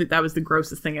 That was the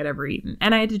grossest thing I'd ever eaten.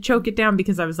 And I had to choke it down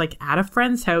because I was like at a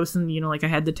friend's house. And, I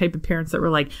had the type of parents that were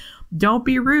like, don't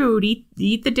be rude.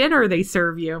 Eat the dinner they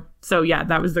serve you. So yeah,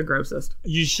 that was the grossest.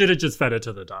 You should have just fed it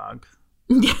to the dog.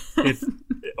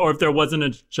 Or if there wasn't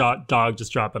a dog,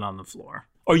 just drop it on the floor.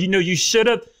 Or, you should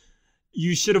have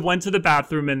went to the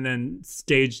bathroom and then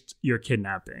staged your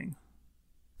kidnapping.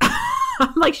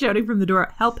 I'm like shouting from the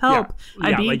door, help. I'm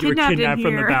being like kidnapped you were kidnapped in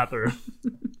from here. the bathroom.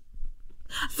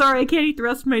 Sorry, I can't eat the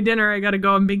rest of my dinner. I gotta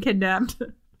go. I'm being kidnapped.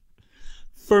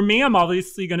 For me, I'm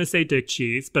obviously going to say dick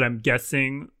cheese, but I'm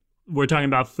guessing we're talking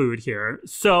about food here.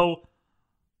 So,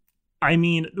 I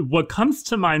mean, what comes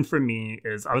to mind for me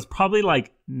is I was probably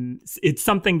like, it's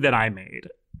something that I made,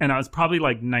 and I was probably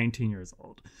like 19 years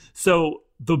old. So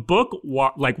the book,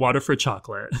 like Water for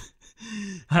Chocolate,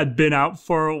 had been out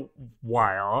for a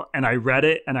while, and I read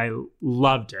it and I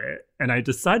loved it. And I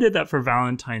decided that for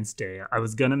Valentine's Day, I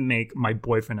was going to make my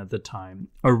boyfriend at the time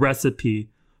a recipe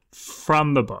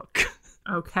from the book.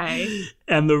 Okay.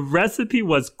 And the recipe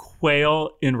was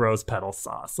quail in rose petal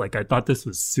sauce. Like, I thought this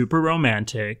was super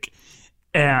romantic.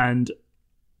 And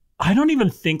I don't even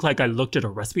think like I looked at a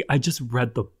recipe. I just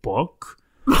read the book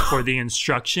for the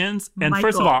instructions. And Michael.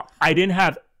 First of all, I didn't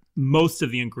have most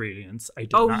of the ingredients.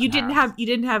 You didn't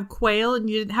have quail and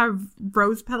you didn't have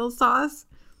rose petal sauce?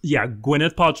 Yeah,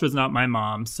 Gwyneth Paltrow's not my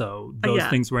mom, so those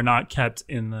things were not kept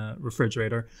in the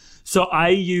refrigerator. So I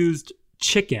used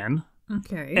chicken.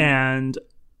 Okay. And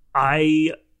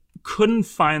I couldn't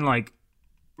find like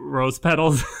rose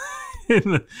petals in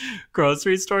the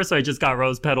grocery store, so I just got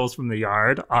rose petals from the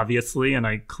yard, obviously, and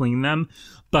I cleaned them.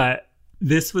 But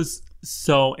this was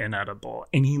so inedible.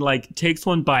 And he like takes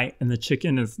one bite and the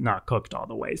chicken is not cooked all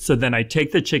the way. So then I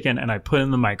take the chicken and I put it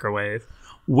in the microwave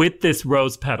with this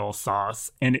rose petal sauce.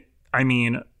 And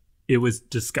it was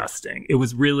disgusting. It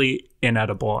was really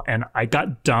inedible. And I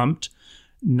got dumped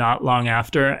not long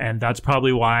after. And that's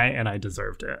probably why. And I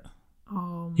deserved it.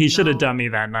 Oh, he should have done me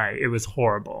that night. It was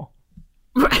horrible.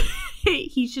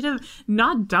 He should have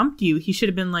not dumped you. He should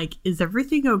have been like, is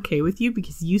everything okay with you?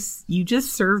 Because you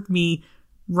just served me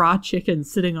raw chicken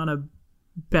sitting on a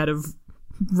bed of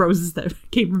roses that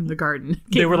came from the garden.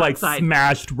 They were like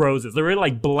smashed roses. They were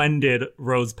like blended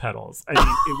rose petals. I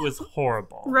mean, it was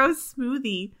horrible. Rose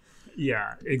smoothie.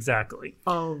 Yeah, exactly.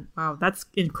 Oh, wow. That's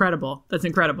incredible. That's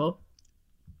incredible.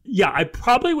 Yeah, I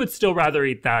probably would still rather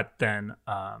eat that than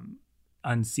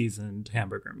unseasoned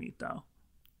hamburger meat, though.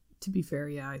 To be fair,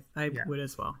 yeah, I would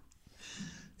as well.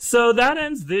 So that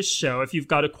ends this show. If you've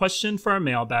got a question for our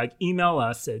mailbag, email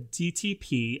us at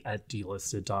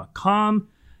dtp@delisted.com.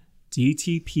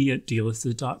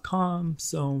 dtp@delisted.com.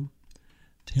 So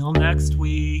till next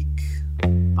week.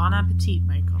 Bon appetit,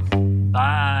 Michael.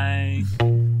 Bye.